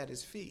nobody was at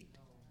his feet.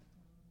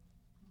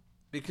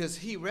 Because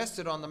he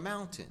rested on the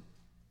mountain.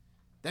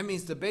 That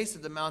means the base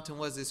of the mountain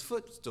was his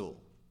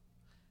footstool.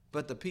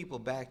 But the people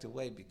backed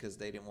away because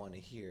they didn't want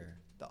to hear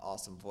the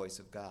awesome voice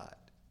of God.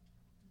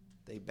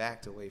 They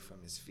backed away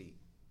from his feet.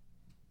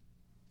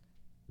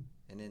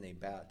 And then they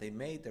bowed. They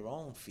made their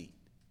own feet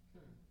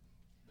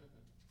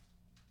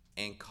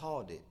and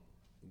called it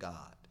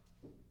God.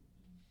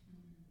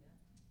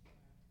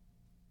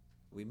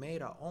 We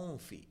made our own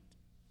feet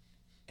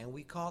and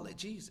we call it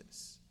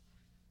Jesus.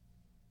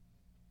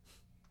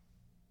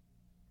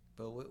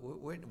 But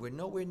we're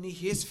nowhere near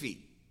his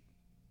feet.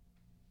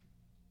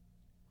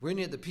 We're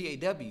near the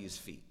PAW's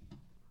feet.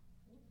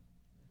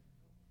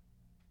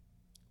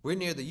 We're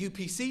near the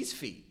UPC's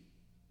feet.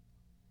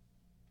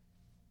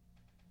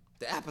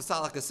 The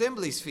Apostolic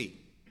Assembly's feet.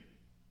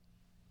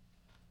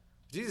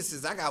 Jesus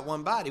says, I got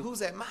one body.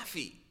 Who's at my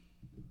feet?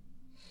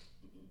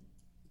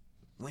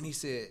 When he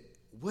said,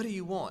 what do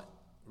you want,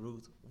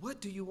 Ruth? What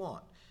do you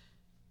want?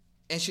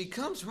 And she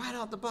comes right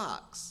out the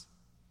box.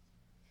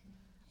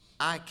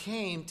 I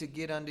came to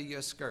get under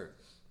your skirt.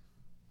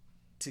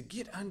 To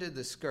get under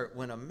the skirt.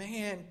 When a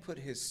man put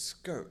his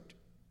skirt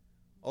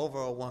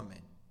over a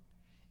woman,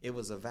 it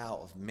was a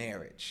vow of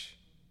marriage.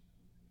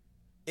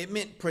 It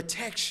meant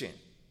protection.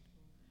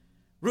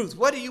 Ruth,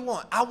 what do you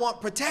want? I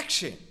want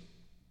protection.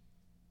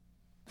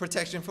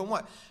 Protection from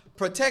what?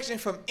 Protection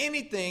from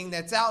anything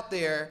that's out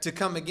there to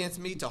come against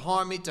me, to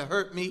harm me, to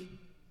hurt me.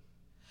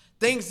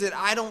 Things that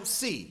I don't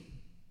see.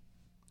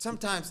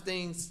 Sometimes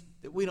things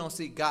that we don't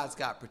see, God's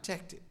got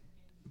protected.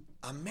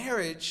 A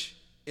marriage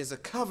is a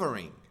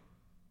covering.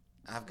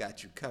 I've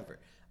got you covered.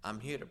 I'm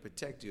here to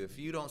protect you. If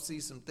you don't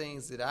see some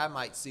things that I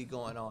might see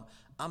going on,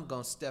 I'm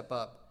going to step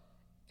up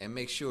and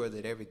make sure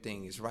that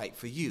everything is right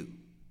for you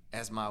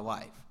as my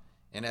wife.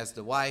 And as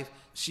the wife,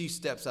 she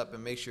steps up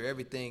and makes sure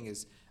everything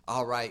is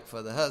all right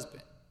for the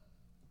husband.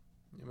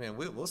 I mean,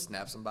 we'll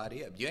snap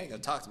somebody up. You ain't going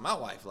to talk to my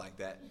wife like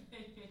that.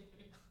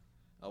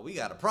 Oh, we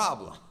got a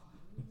problem.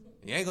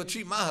 You ain't going to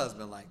treat my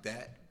husband like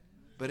that.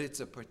 But it's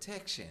a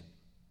protection.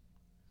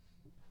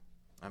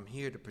 I'm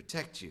here to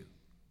protect you.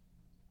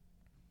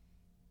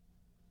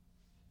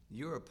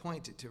 You're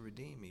appointed to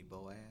redeem me,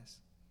 Boaz.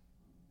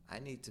 I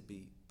need to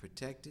be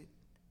protected.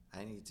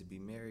 I need to be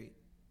married.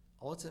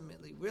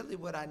 Ultimately, really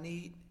what I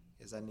need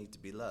is I need to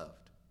be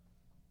loved.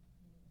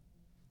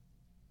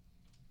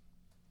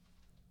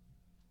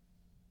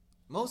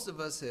 Most of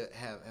us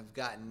have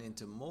gotten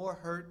into more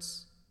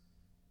hurts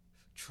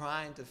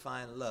trying to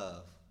find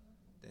love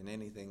than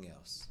anything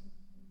else.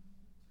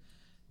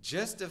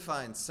 Just to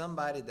find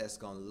somebody that's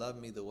going to love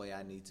me the way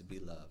I need to be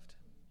loved.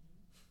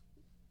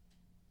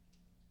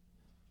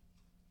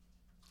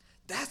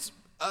 That's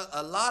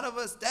a lot of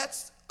us,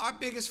 that's our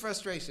biggest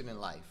frustration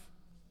in life.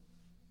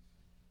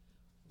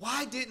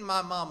 Why didn't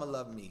my mama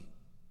love me?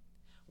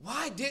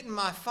 Why didn't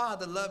my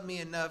father love me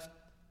enough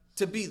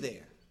to be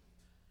there?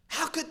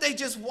 How could they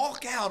just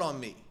walk out on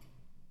me?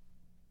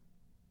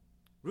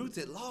 Ruth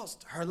had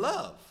lost her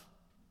love.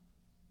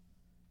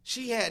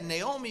 She had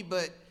Naomi,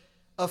 but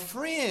a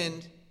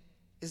friend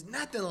is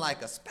nothing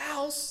like a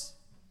spouse.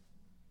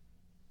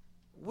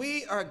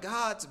 We are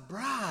God's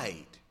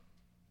bride.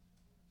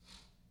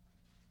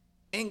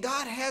 And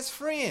God has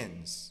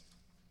friends.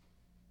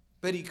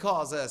 But he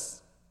calls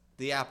us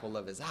the apple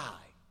of his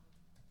eye.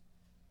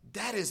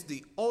 That is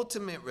the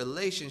ultimate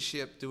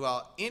relationship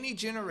throughout any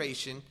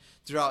generation,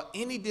 throughout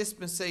any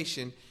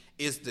dispensation,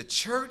 is the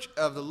church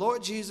of the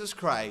Lord Jesus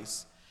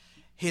Christ,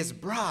 his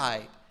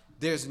bride.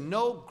 There's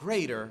no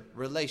greater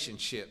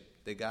relationship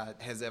that God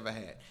has ever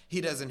had. He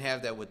doesn't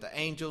have that with the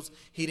angels.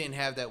 He didn't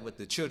have that with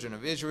the children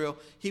of Israel.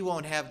 He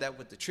won't have that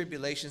with the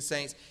tribulation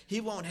saints.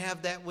 He won't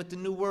have that with the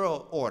New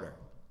World Order.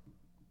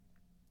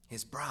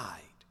 His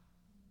bride.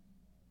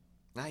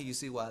 Now you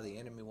see why the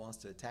enemy wants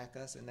to attack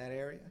us in that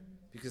area?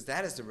 Because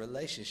that is the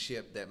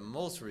relationship that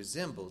most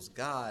resembles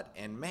God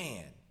and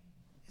man.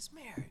 It's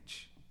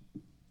marriage.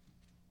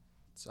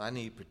 So I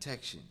need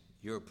protection.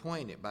 You're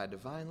appointed by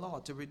divine law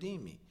to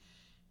redeem me.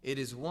 It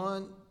is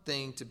one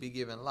thing to be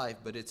given life,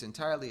 but it's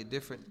entirely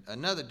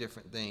another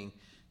different thing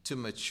to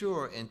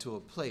mature into a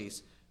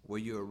place where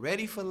you're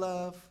ready for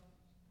love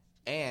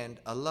and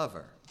a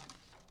lover.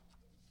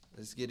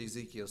 Let's get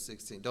Ezekiel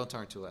 16. Don't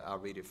turn to it. I'll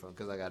read it from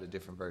because I got a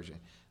different version.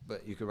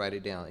 But you can write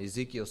it down.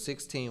 Ezekiel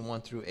 16,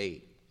 1 through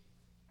 8.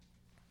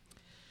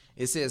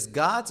 It says,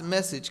 God's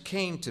message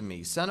came to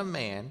me, Son of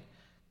man,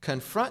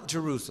 confront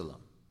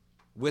Jerusalem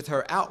with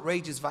her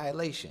outrageous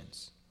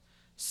violations.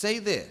 Say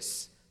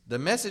this, the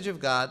message of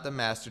God, the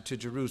Master, to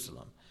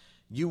Jerusalem.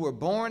 You were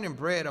born and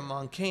bred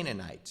among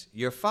Canaanites.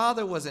 Your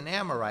father was an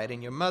Amorite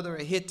and your mother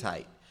a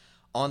Hittite.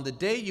 On the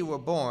day you were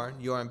born,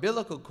 your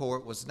umbilical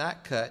cord was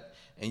not cut,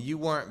 and you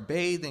weren't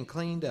bathed and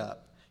cleaned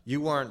up.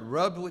 You weren't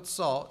rubbed with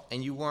salt,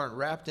 and you weren't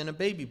wrapped in a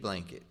baby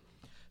blanket.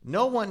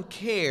 No one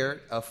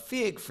cared a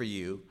fig for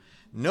you.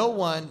 No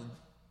one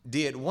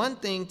did one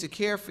thing to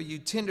care for you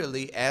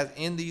tenderly as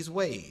in these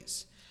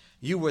ways.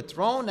 You were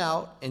thrown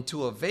out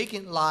into a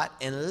vacant lot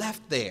and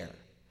left there,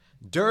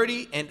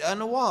 dirty and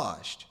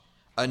unwashed.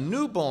 A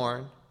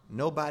newborn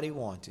nobody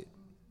wanted.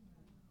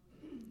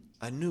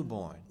 A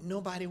newborn,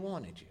 nobody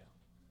wanted you.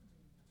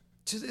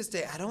 To this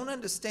day, I don't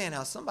understand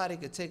how somebody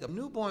could take a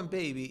newborn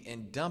baby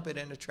and dump it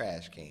in a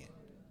trash can.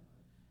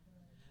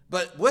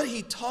 But what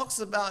he talks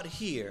about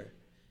here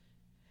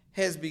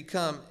has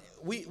become,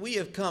 we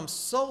have come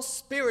so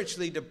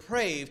spiritually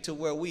depraved to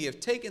where we have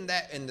taken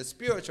that in the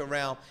spiritual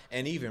realm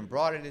and even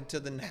brought it into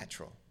the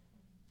natural.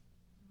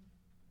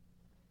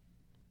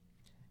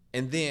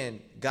 And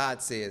then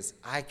God says,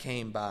 I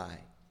came by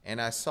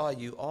and I saw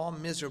you all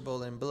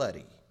miserable and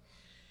bloody.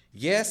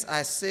 Yes,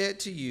 I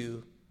said to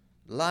you,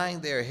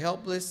 lying there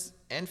helpless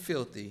and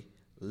filthy,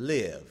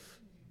 live.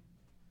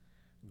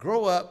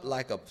 Grow up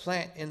like a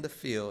plant in the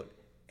field,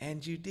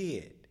 and you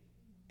did.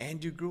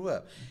 And you grew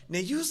up. Now,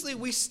 usually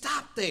we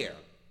stop there.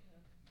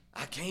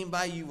 I came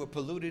by, you were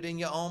polluted in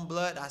your own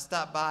blood. I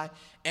stopped by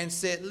and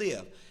said,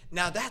 live.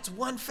 Now, that's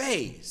one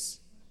phase.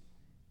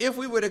 If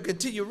we were to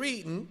continue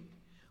reading,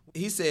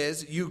 he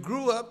says, you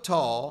grew up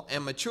tall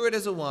and matured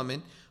as a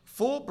woman,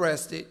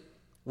 full-breasted,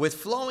 with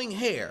flowing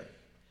hair.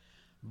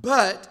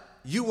 But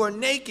you were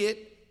naked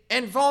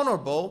and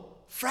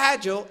vulnerable,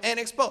 fragile and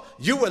exposed.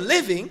 You were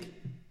living,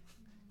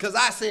 because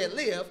I said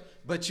live,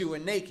 but you were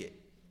naked.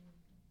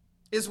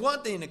 It's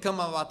one thing to come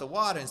up out the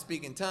water and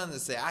speak in tongues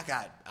and say,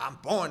 I'm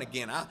born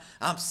again.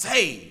 I'm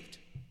saved.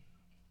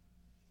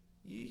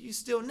 You're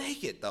still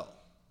naked, though.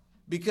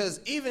 Because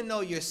even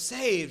though you're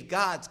saved,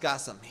 God's got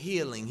some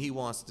healing he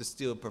wants to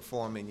still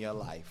perform in your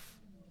life.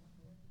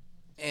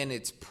 And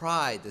it's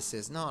pride that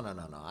says, no,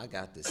 I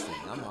got this thing.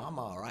 I'm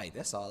all right.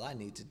 That's all I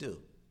need to do.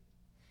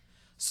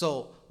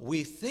 So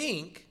we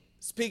think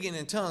speaking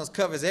in tongues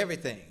covers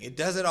everything. It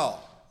does it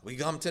all. We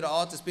come to the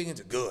altar speaking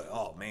to good.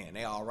 Oh, man,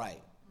 they all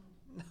right.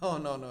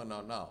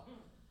 No.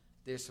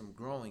 There's some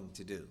growing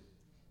to do.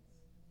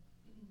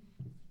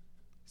 It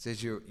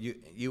says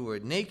you were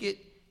naked,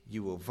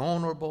 you were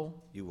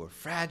vulnerable, you were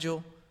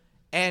fragile,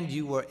 and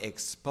you were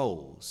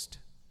exposed.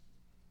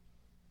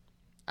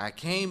 I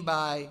came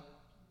by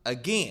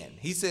again.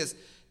 He says,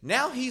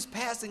 now he's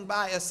passing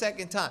by a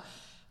second time.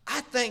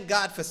 I thank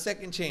God for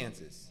second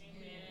chances.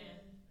 Amen.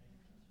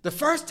 The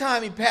first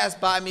time he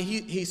passed by me,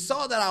 he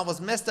saw that I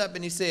was messed up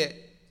and he said,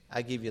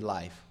 I give you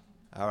life.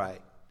 All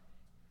right.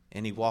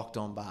 And he walked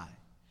on by.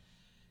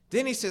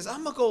 Then he says,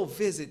 I'm going to go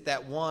visit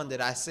that one that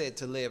I said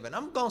to live, and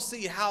I'm going to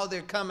see how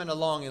they're coming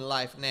along in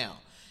life now.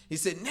 He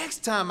said,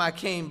 next time I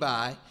came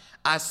by,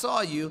 I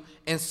saw you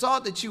and saw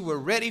that you were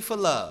ready for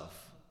love.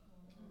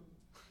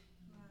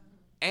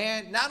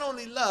 And not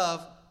only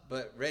love,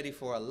 but ready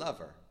for a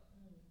lover.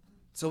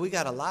 So we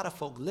got a lot of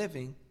folk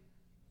living,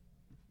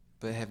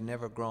 but have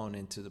never grown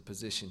into the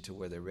position to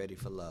where they're ready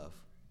for love.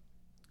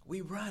 We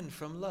run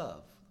from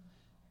love.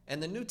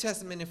 And the New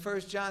Testament in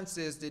 1 John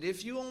says that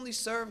if you only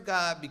serve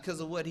God because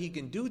of what he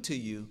can do to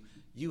you,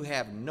 you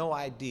have no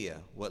idea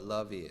what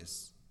love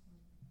is.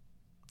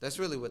 That's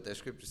really what that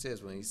scripture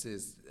says when he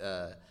says,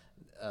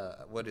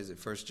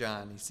 1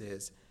 John, he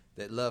says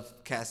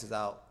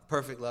that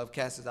perfect love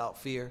casts out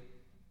fear.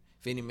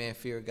 If any man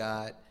fear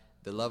God,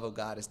 the love of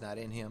God is not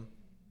in him.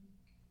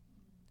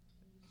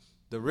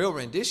 The real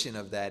rendition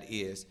of that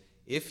is,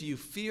 if you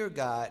fear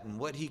God and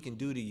what he can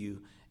do to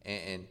you,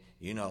 and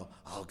you know,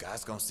 oh,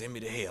 God's going to send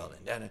me to hell.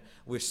 And then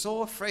we're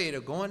so afraid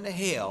of going to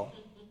hell.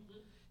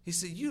 He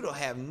said, you don't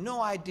have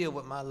no idea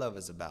what my love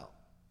is about.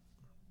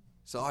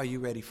 So are you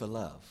ready for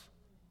love?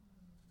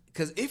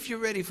 Because if you're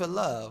ready for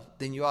love,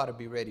 then you ought to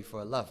be ready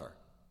for a lover.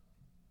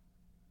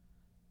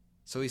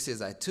 So he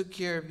says, I took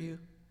care of you,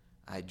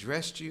 I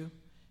dressed you,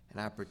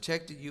 and I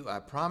protected you. I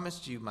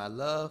promised you my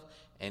love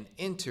and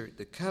entered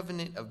the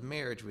covenant of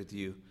marriage with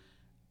you.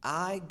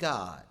 I,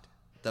 God,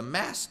 the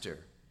master,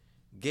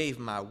 gave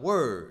my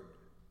word,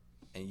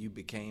 and you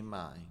became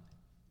mine.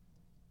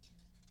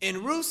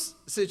 In Ruth's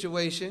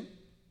situation,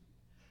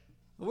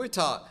 we're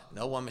taught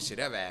no woman should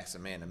ever ask a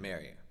man to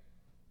marry her.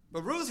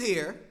 But Ruth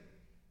here,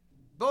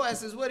 Boaz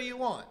says, what do you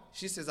want?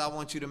 She says, I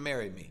want you to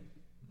marry me.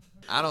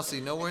 I don't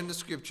see nowhere in the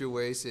scripture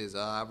where he says,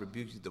 I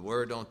rebuke you. The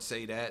word don't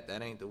say that.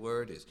 That ain't the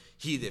word. It's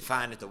he that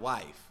findeth a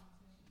wife.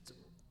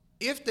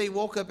 If they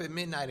woke up at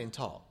midnight and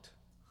talked,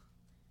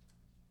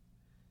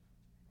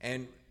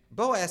 and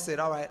Boaz said,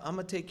 all right, I'm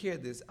going to take care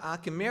of this. I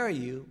can marry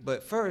you,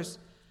 but first,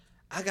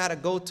 I got to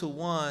go to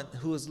one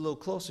who is a little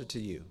closer to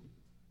you.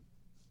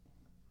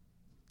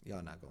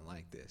 Y'all not going to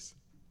like this.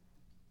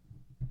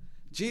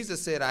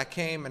 Jesus said, I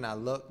came and I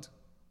looked,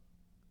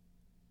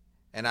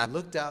 And I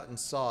looked out and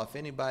saw if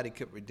anybody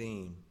could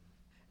redeem,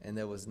 and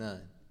there was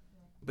none.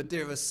 But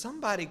there was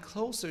somebody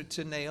closer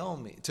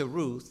to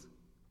Ruth,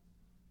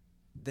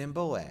 than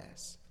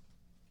Boaz.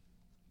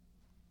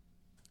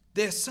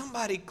 There's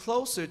somebody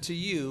closer to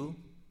you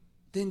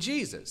than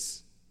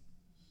Jesus.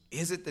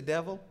 Is it the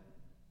devil?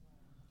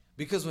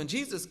 Because when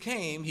Jesus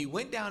came, he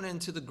went down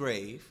into the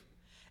grave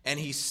and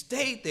he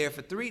stayed there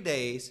for 3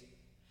 days,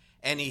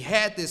 and he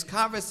had this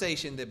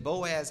conversation that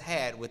Boaz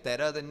had with that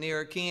other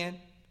nearer kin.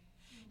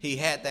 He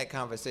had that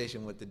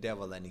conversation with the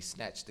devil, and he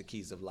snatched the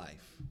keys of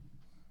life.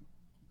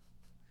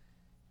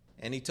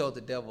 And he told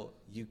the devil,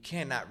 you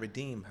cannot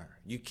redeem her.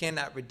 You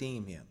cannot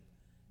redeem him.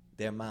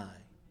 They're mine.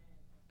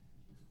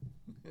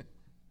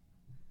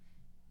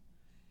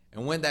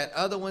 And when that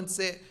other one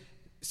said,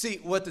 see,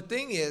 what the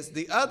thing is,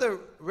 the other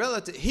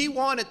relative, he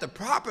wanted the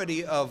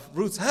property of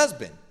Ruth's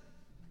husband.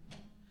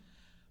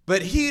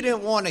 But he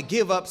didn't want to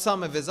give up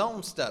some of his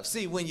own stuff.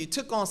 See, when you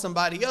took on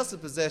somebody else's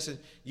possession,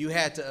 you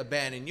had to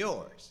abandon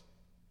yours.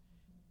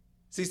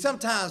 See,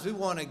 sometimes we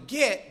want to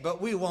get,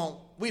 but we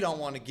don't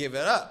want to give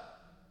it up.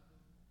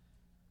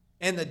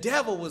 And the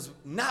devil was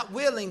not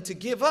willing to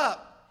give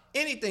up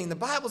anything. The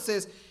Bible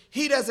says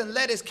he doesn't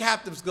let his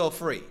captives go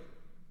free.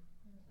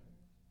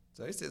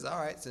 So he says, all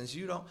right, since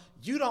you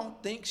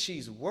don't think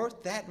she's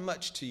worth that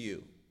much to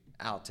you,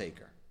 I'll take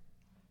her.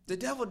 The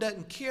devil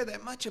doesn't care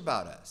that much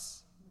about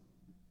us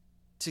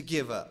to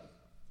give up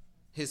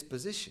his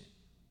position.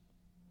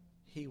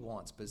 He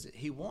wants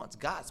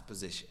God's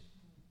position.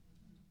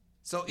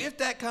 So if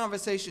that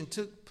conversation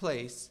took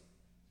place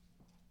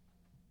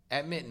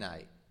at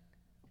midnight,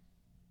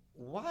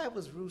 why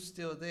was Ruth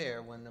still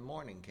there when the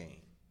morning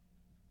came?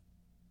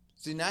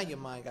 See, now your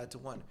mind got to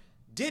wonder,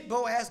 did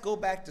Boaz go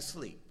back to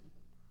sleep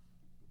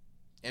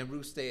and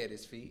Ruth stay at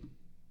his feet?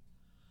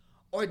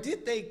 Or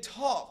did they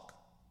talk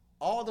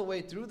all the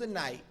way through the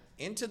night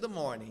into the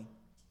morning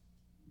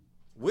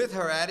with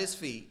her at his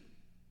feet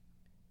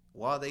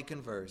while they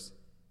conversed?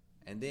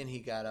 And then he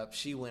got up,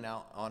 she went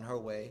out on her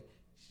way,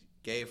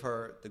 gave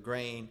her the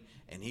grain,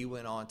 and he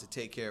went on to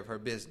take care of her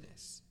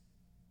business.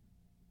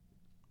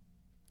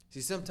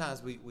 See,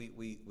 sometimes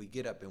we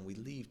get up and we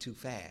leave too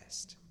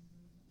fast.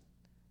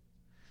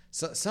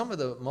 So some of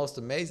the most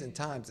amazing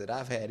times that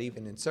I've had,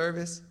 even in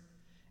service,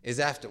 is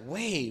after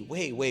way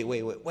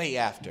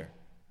after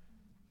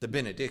the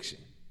benediction.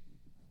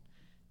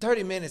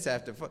 30 minutes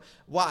after.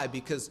 Why?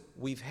 Because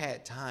we've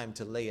had time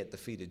to lay at the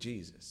feet of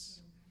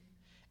Jesus.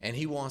 And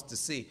he wants to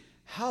see,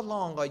 how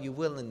long are you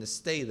willing to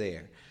stay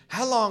there?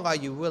 How long are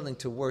you willing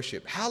to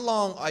worship? How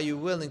long are you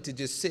willing to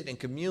just sit and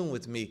commune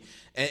with me?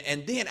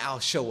 And then I'll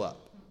show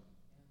up.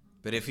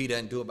 But if he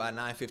doesn't do it by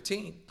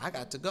 9:15, I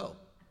got to go.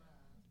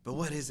 But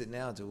what is it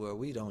now to where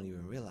we don't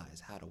even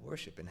realize how to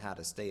worship and how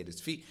to stay at his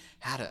feet,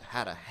 how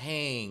to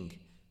hang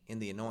in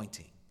the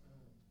anointing?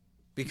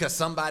 Because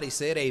somebody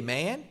said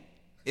amen,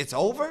 it's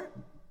over?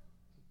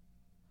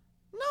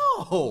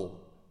 No.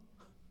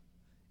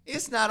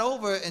 It's not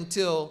over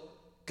until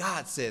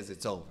God says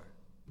it's over.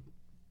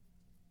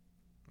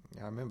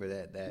 I remember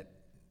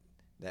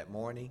that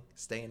morning,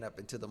 staying up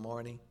into the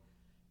morning.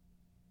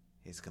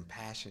 His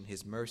compassion,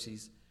 his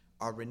mercies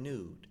are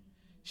renewed.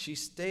 She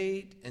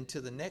stayed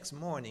until the next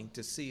morning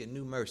to see a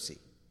new mercy.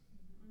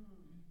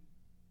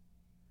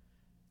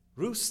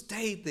 Ruth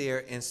stayed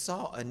there and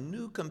saw a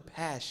new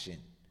compassion.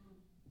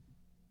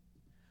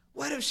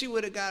 What if she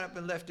would have got up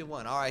and left at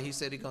one? All right, he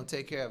said he's going to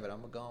take care of it.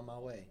 I'm going to go on my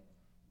way.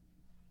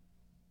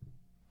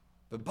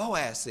 But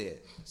Boaz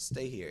said,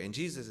 stay here. And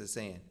Jesus is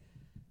saying,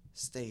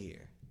 stay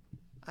here.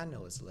 I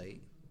know it's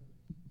late.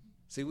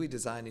 See, we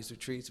designed these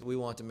retreats. We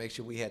want to make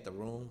sure we had the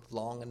room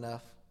long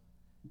enough,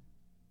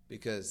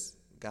 because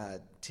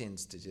God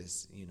tends to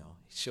just,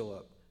 show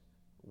up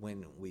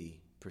when we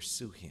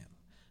pursue him,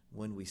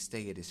 when we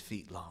stay at his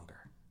feet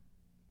longer.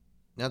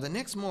 Now, the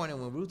next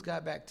morning when Ruth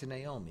got back to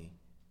Naomi,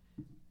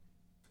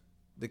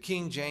 the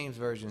King James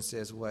Version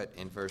says what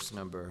in verse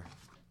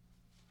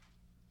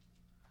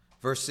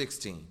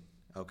 16.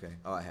 Okay.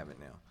 Oh, I have it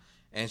now.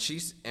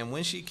 And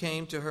when she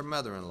came to her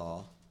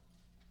mother-in-law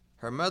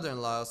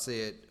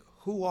said,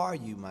 who are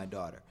you, my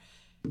daughter?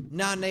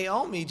 Now,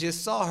 Naomi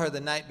just saw her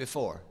the night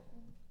before.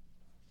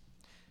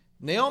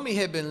 Naomi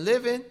had been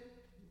living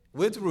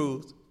with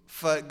Ruth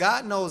for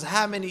God knows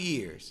how many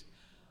years.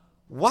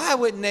 Why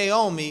would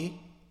Naomi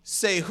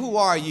say, who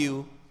are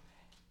you?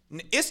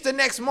 It's the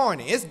next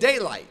morning. It's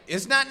daylight.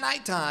 It's not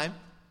nighttime.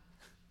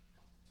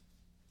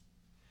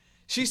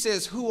 She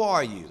says, who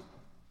are you?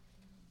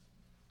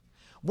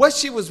 What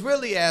she was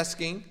really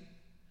asking,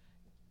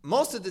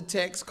 most of the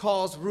text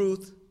calls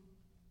Ruth,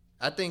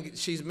 I think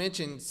she's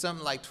mentioned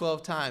something like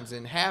 12 times,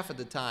 and half of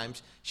the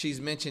times she's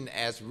mentioned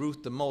as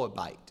Ruth the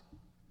Moabite.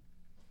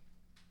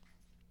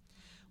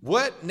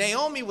 What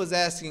Naomi was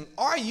asking,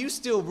 are you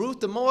still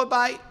Ruth the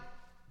Moabite,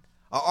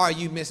 or are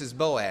you Mrs.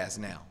 Boaz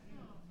now?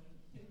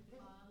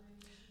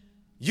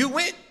 You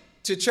went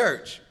to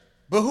church,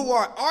 but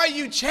are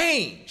you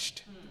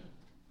changed?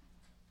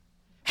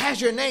 Has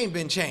your name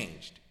been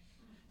changed?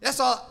 That's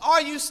all.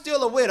 Are you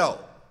still a widow?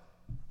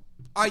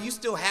 Are you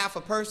still half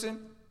a person?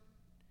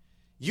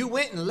 You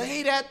went and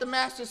laid at the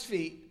master's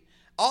feet.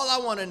 All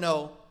I want to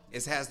know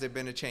is, has there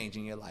been a change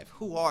in your life?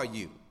 Who are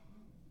you?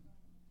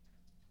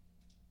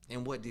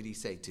 And what did he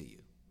say to you?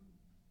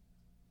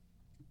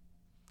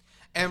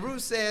 And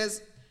Ruth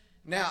says,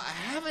 now, I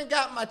haven't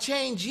got my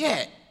change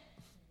yet,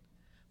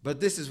 but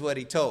this is what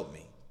he told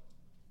me.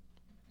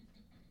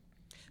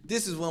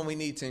 This is when we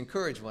need to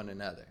encourage one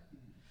another.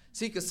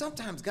 See, because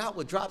sometimes God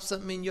will drop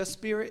something in your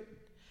spirit,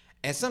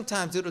 and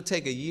sometimes it'll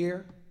take a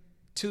year,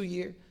 2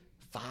 years,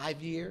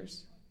 5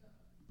 years,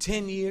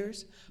 10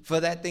 years for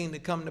that thing to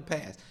come to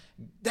pass.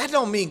 That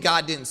don't mean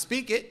God didn't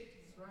speak it.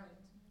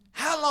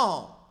 How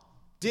long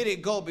did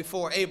it go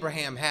before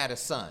Abraham had a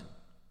son?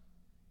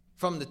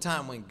 From the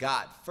time when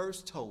God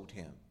first told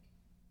him.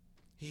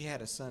 He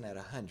had a son at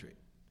 100.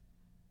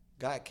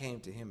 God came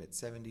to him at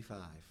 75.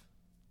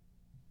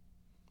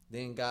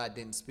 Then God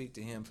didn't speak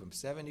to him from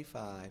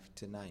 75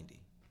 to 90.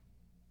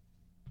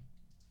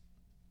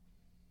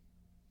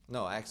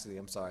 No, actually,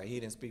 I'm sorry. He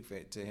didn't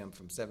speak to him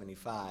from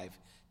 75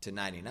 to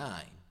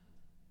 99.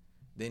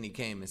 Then he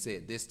came and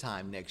said, this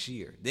time next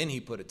year. Then he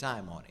put a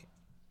time on it.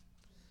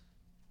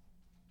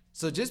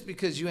 So just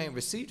because you ain't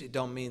received it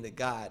don't mean that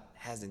God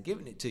hasn't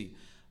given it to you.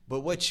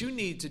 But what you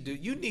need to do,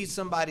 you need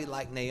somebody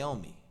like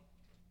Naomi.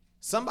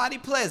 Somebody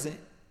pleasant,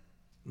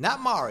 not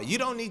Mara. You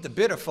don't need the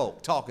bitter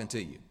folk talking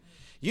to you.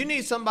 You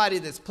need somebody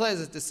that's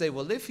pleasant to say,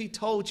 well, if he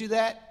told you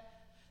that,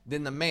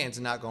 then the man's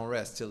not going to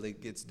rest till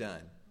it gets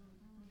done.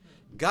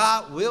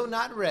 God will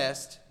not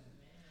rest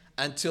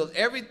until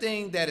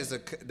everything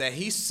that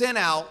he sent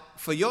out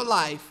for your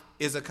life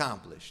is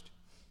accomplished.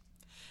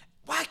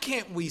 Why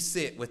can't we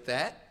sit with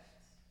that?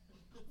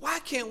 Why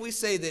can't we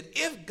say that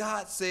if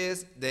God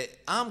says that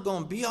I'm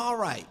going to be all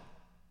right?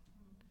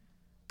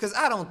 Because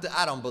I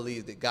don't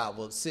believe that God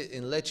will sit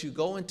and let you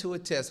go into a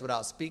test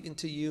without speaking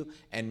to you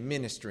and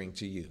ministering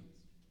to you.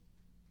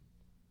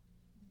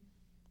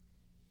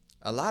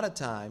 A lot of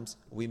times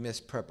we miss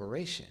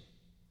preparation.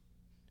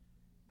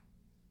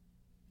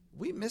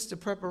 We miss the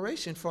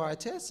preparation for our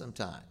test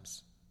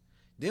sometimes.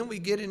 Then we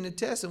get in the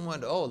test and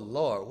wonder, oh,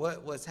 Lord,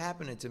 what's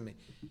happening to me?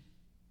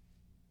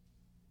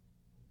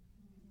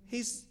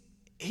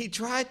 He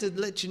tried to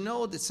let you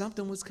know that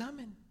something was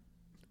coming.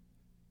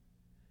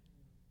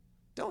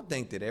 Don't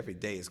think that every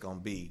day is going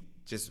to be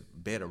just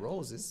bed of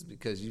roses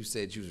because you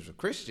said you was a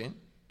Christian.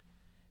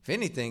 If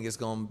anything,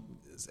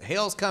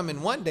 hell's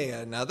coming one day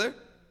or another.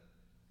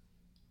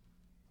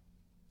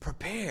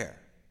 Prepare.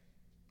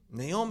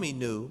 Naomi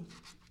knew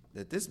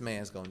that this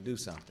man's going to do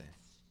something.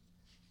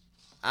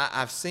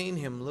 I've seen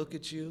him look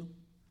at you.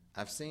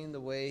 I've seen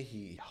the way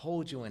he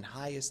holds you in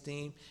high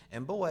esteem.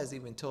 And Boaz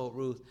even told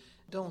Ruth,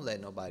 don't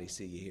let nobody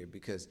see you here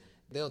because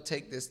they'll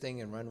take this thing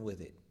and run with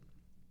it.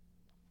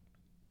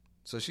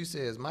 So she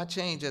says, my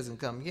change hasn't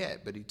come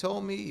yet, but he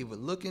told me he would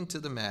look into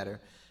the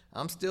matter.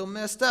 I'm still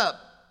messed up,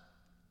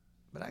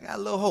 but I got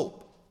a little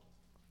hope.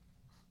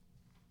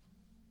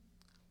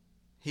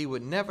 He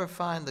would never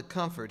find the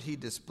comfort he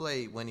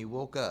displayed when he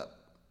woke up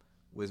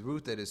with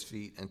Ruth at his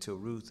feet until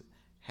Ruth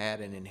had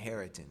an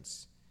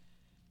inheritance.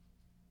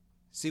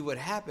 See, what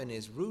happened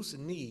is Ruth's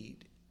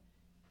need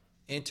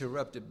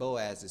interrupted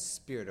Boaz's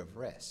spirit of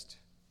rest.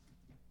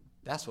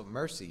 That's what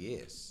mercy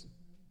is.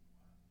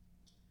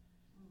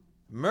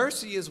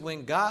 Mercy is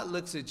when God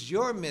looks at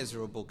your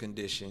miserable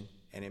condition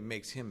and it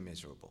makes him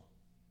miserable.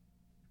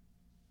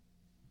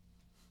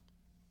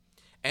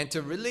 And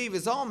to relieve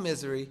his own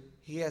misery,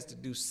 he has to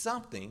do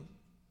something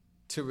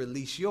to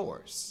release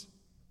yours.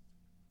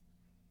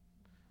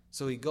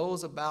 So he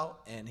goes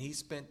about and he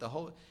spent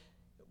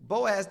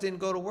Boaz didn't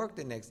go to work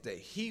the next day.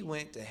 He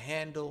went to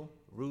handle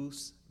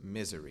Ruth's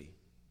misery.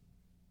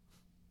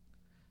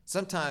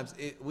 Sometimes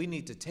we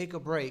need to take a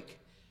break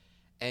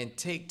and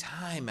take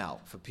time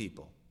out for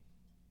people.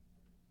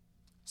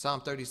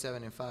 Psalm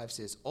 37:5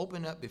 says,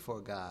 open up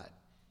before God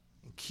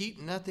and keep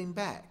nothing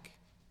back.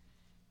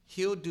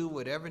 He'll do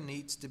whatever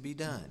needs to be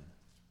done.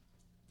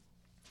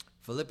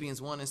 Philippians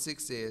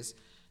 1:6 says,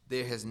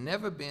 there has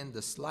never been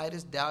the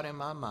slightest doubt in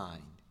my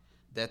mind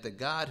that the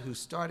God who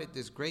started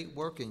this great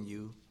work in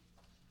you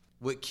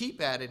would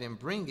keep at it and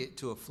bring it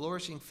to a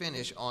flourishing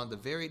finish on the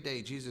very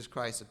day Jesus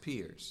Christ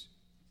appears.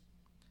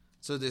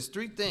 So there's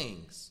 3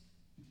 things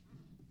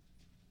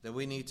that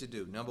we need to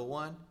do. Number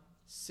 1,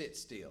 sit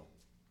still.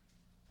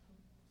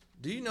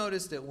 Do you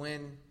notice that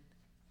when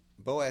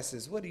Boaz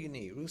says, what do you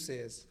need? Ruth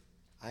says,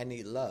 I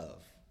need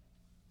love.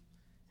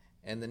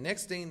 And the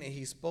next thing that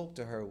he spoke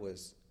to her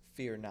was,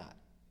 fear not.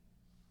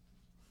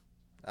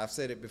 I've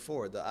said it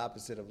before, the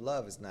opposite of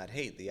love is not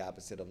hate. The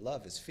opposite of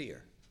love is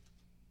fear.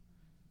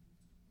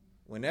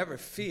 Whenever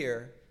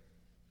fear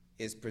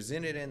is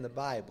presented in the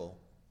Bible,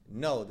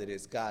 know that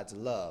it's God's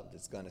love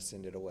that's going to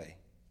send it away.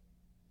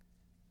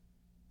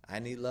 I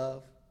need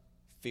love,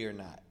 fear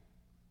not.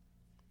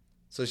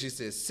 So she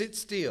says, sit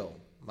still,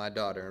 my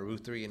daughter, in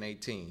Ruth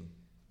 3:18.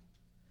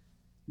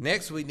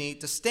 Next, we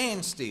need to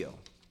stand still.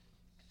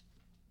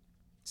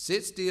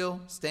 Sit still,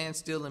 stand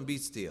still, and be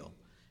still.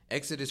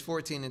 Exodus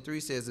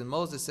 14:3 says, and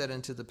Moses said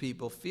unto the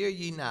people, fear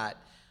ye not,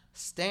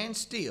 stand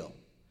still,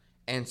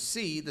 and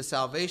see the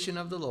salvation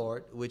of the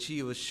Lord, which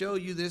he will show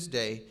you this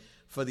day.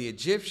 For the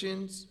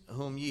Egyptians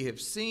whom ye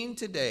have seen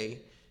today,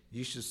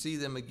 you shall see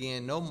them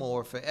again no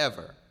more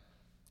forever.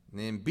 And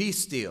then be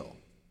still.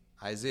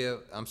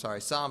 Psalm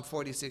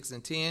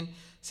 46:10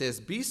 says,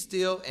 be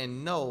still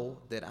and know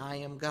that I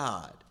am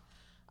God.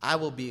 I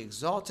will be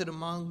exalted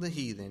among the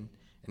heathen,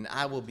 and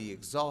I will be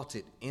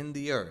exalted in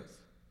the earth.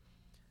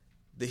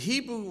 The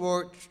Hebrew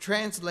word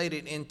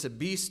translated into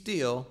be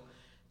still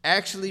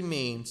actually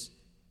means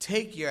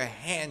take your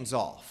hands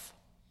off.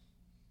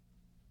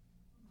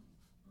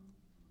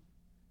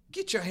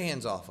 Get your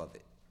hands off of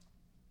it.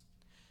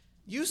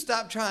 You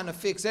stop trying to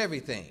fix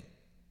everything.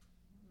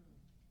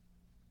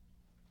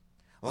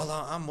 Well,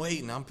 I'm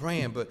waiting, I'm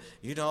praying, but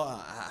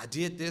I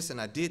did this and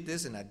I did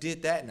this and I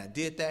did that and I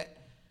did that.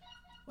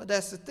 Well,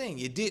 that's the thing.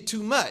 You did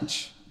too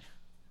much.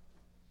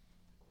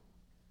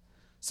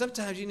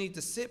 Sometimes you need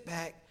to sit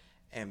back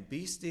and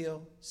be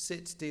still,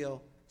 sit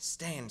still,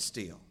 stand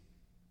still.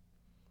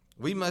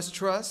 We must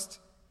trust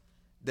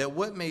that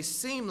what may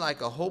seem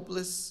like a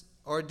hopeless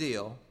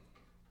ordeal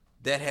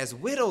that has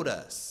widowed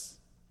us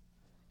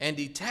and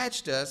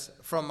detached us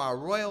from our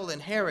royal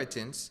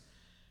inheritance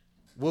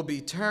will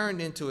be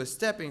turned into a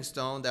stepping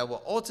stone that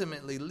will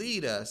ultimately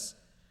lead us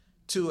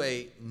to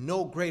a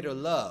no greater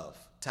love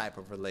type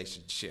of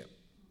relationship.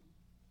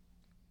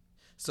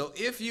 So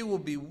if you will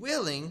be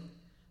willing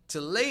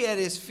to lay at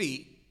his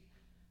feet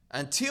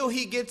until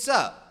he gets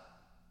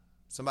up,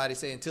 somebody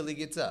say until he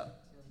gets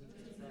up.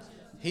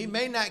 He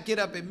may not get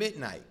up at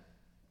midnight.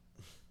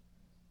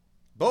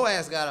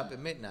 Boaz got up at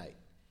midnight.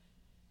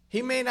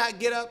 He may not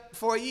get up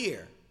for a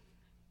year.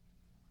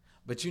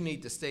 But you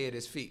need to stay at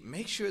his feet.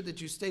 Make sure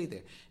that you stay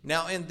there.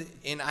 Now,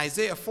 in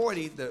Isaiah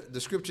 40, the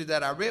scripture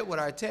that I read with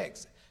our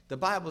text, the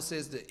Bible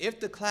says that if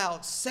the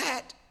cloud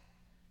sat,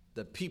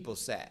 the people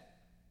sat.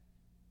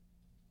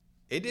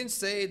 It didn't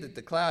say that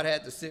the cloud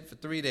had to sit for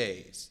 3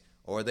 days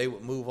or they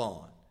would move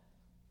on.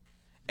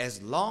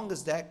 As long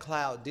as that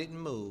cloud didn't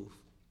move,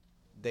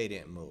 they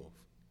didn't move.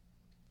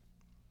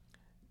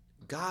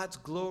 God's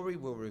glory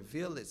will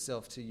reveal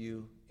itself to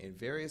you in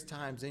various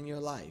times in your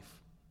life.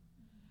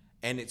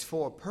 And it's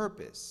for a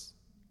purpose.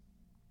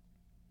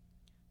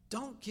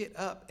 Don't get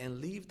up and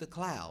leave the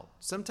cloud.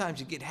 Sometimes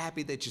you get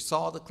happy that you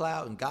saw the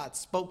cloud and God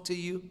spoke to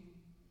you.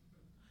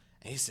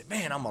 And you said,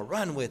 man, I'm going to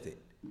run with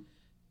it.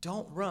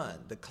 Don't run.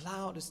 The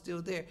cloud is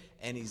still there,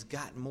 and he's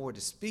got more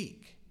to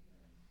speak.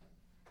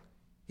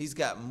 He's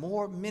got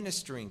more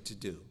ministering to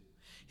do.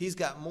 He's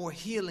got more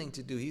healing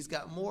to do. He's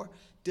got more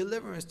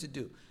deliverance to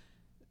do.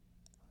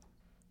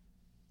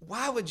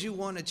 Why would you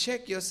want to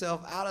check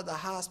yourself out of the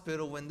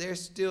hospital when they're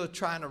still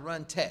trying to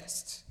run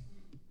tests?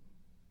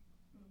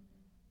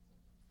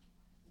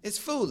 It's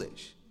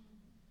foolish.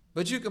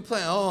 But you can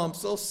plan, oh, I'm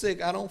so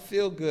sick, I don't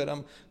feel good.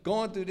 I'm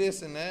going through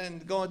this and that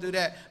and going through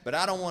that, but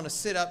I don't want to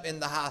sit up in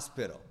the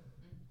hospital.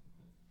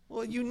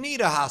 Well, you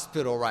need a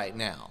hospital right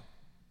now.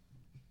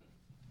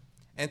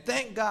 And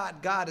thank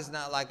God, God is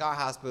not like our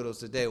hospitals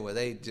today where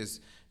they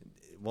just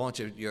want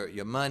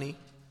your money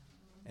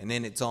and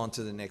then it's on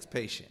to the next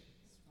patient.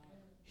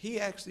 He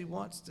actually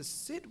wants to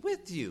sit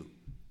with you.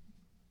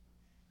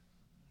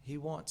 He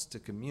wants to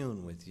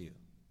commune with you.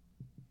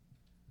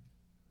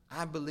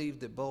 I believe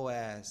that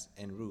Boaz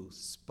and Ruth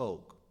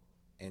spoke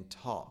and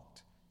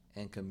talked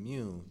and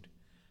communed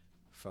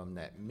from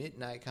that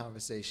midnight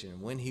conversation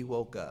when he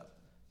woke up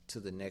to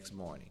the next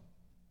morning.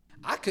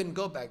 I couldn't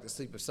go back to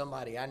sleep if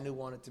somebody I knew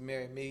wanted to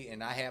marry me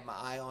and I had my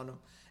eye on them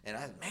and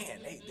I, man,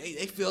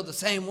 they feel the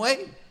same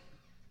way.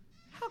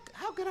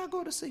 How could I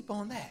go to sleep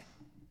on that?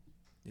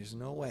 There's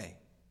no way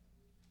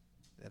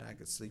that I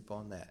could sleep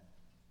on that.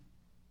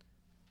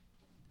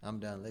 I'm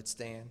done. Let's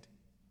stand.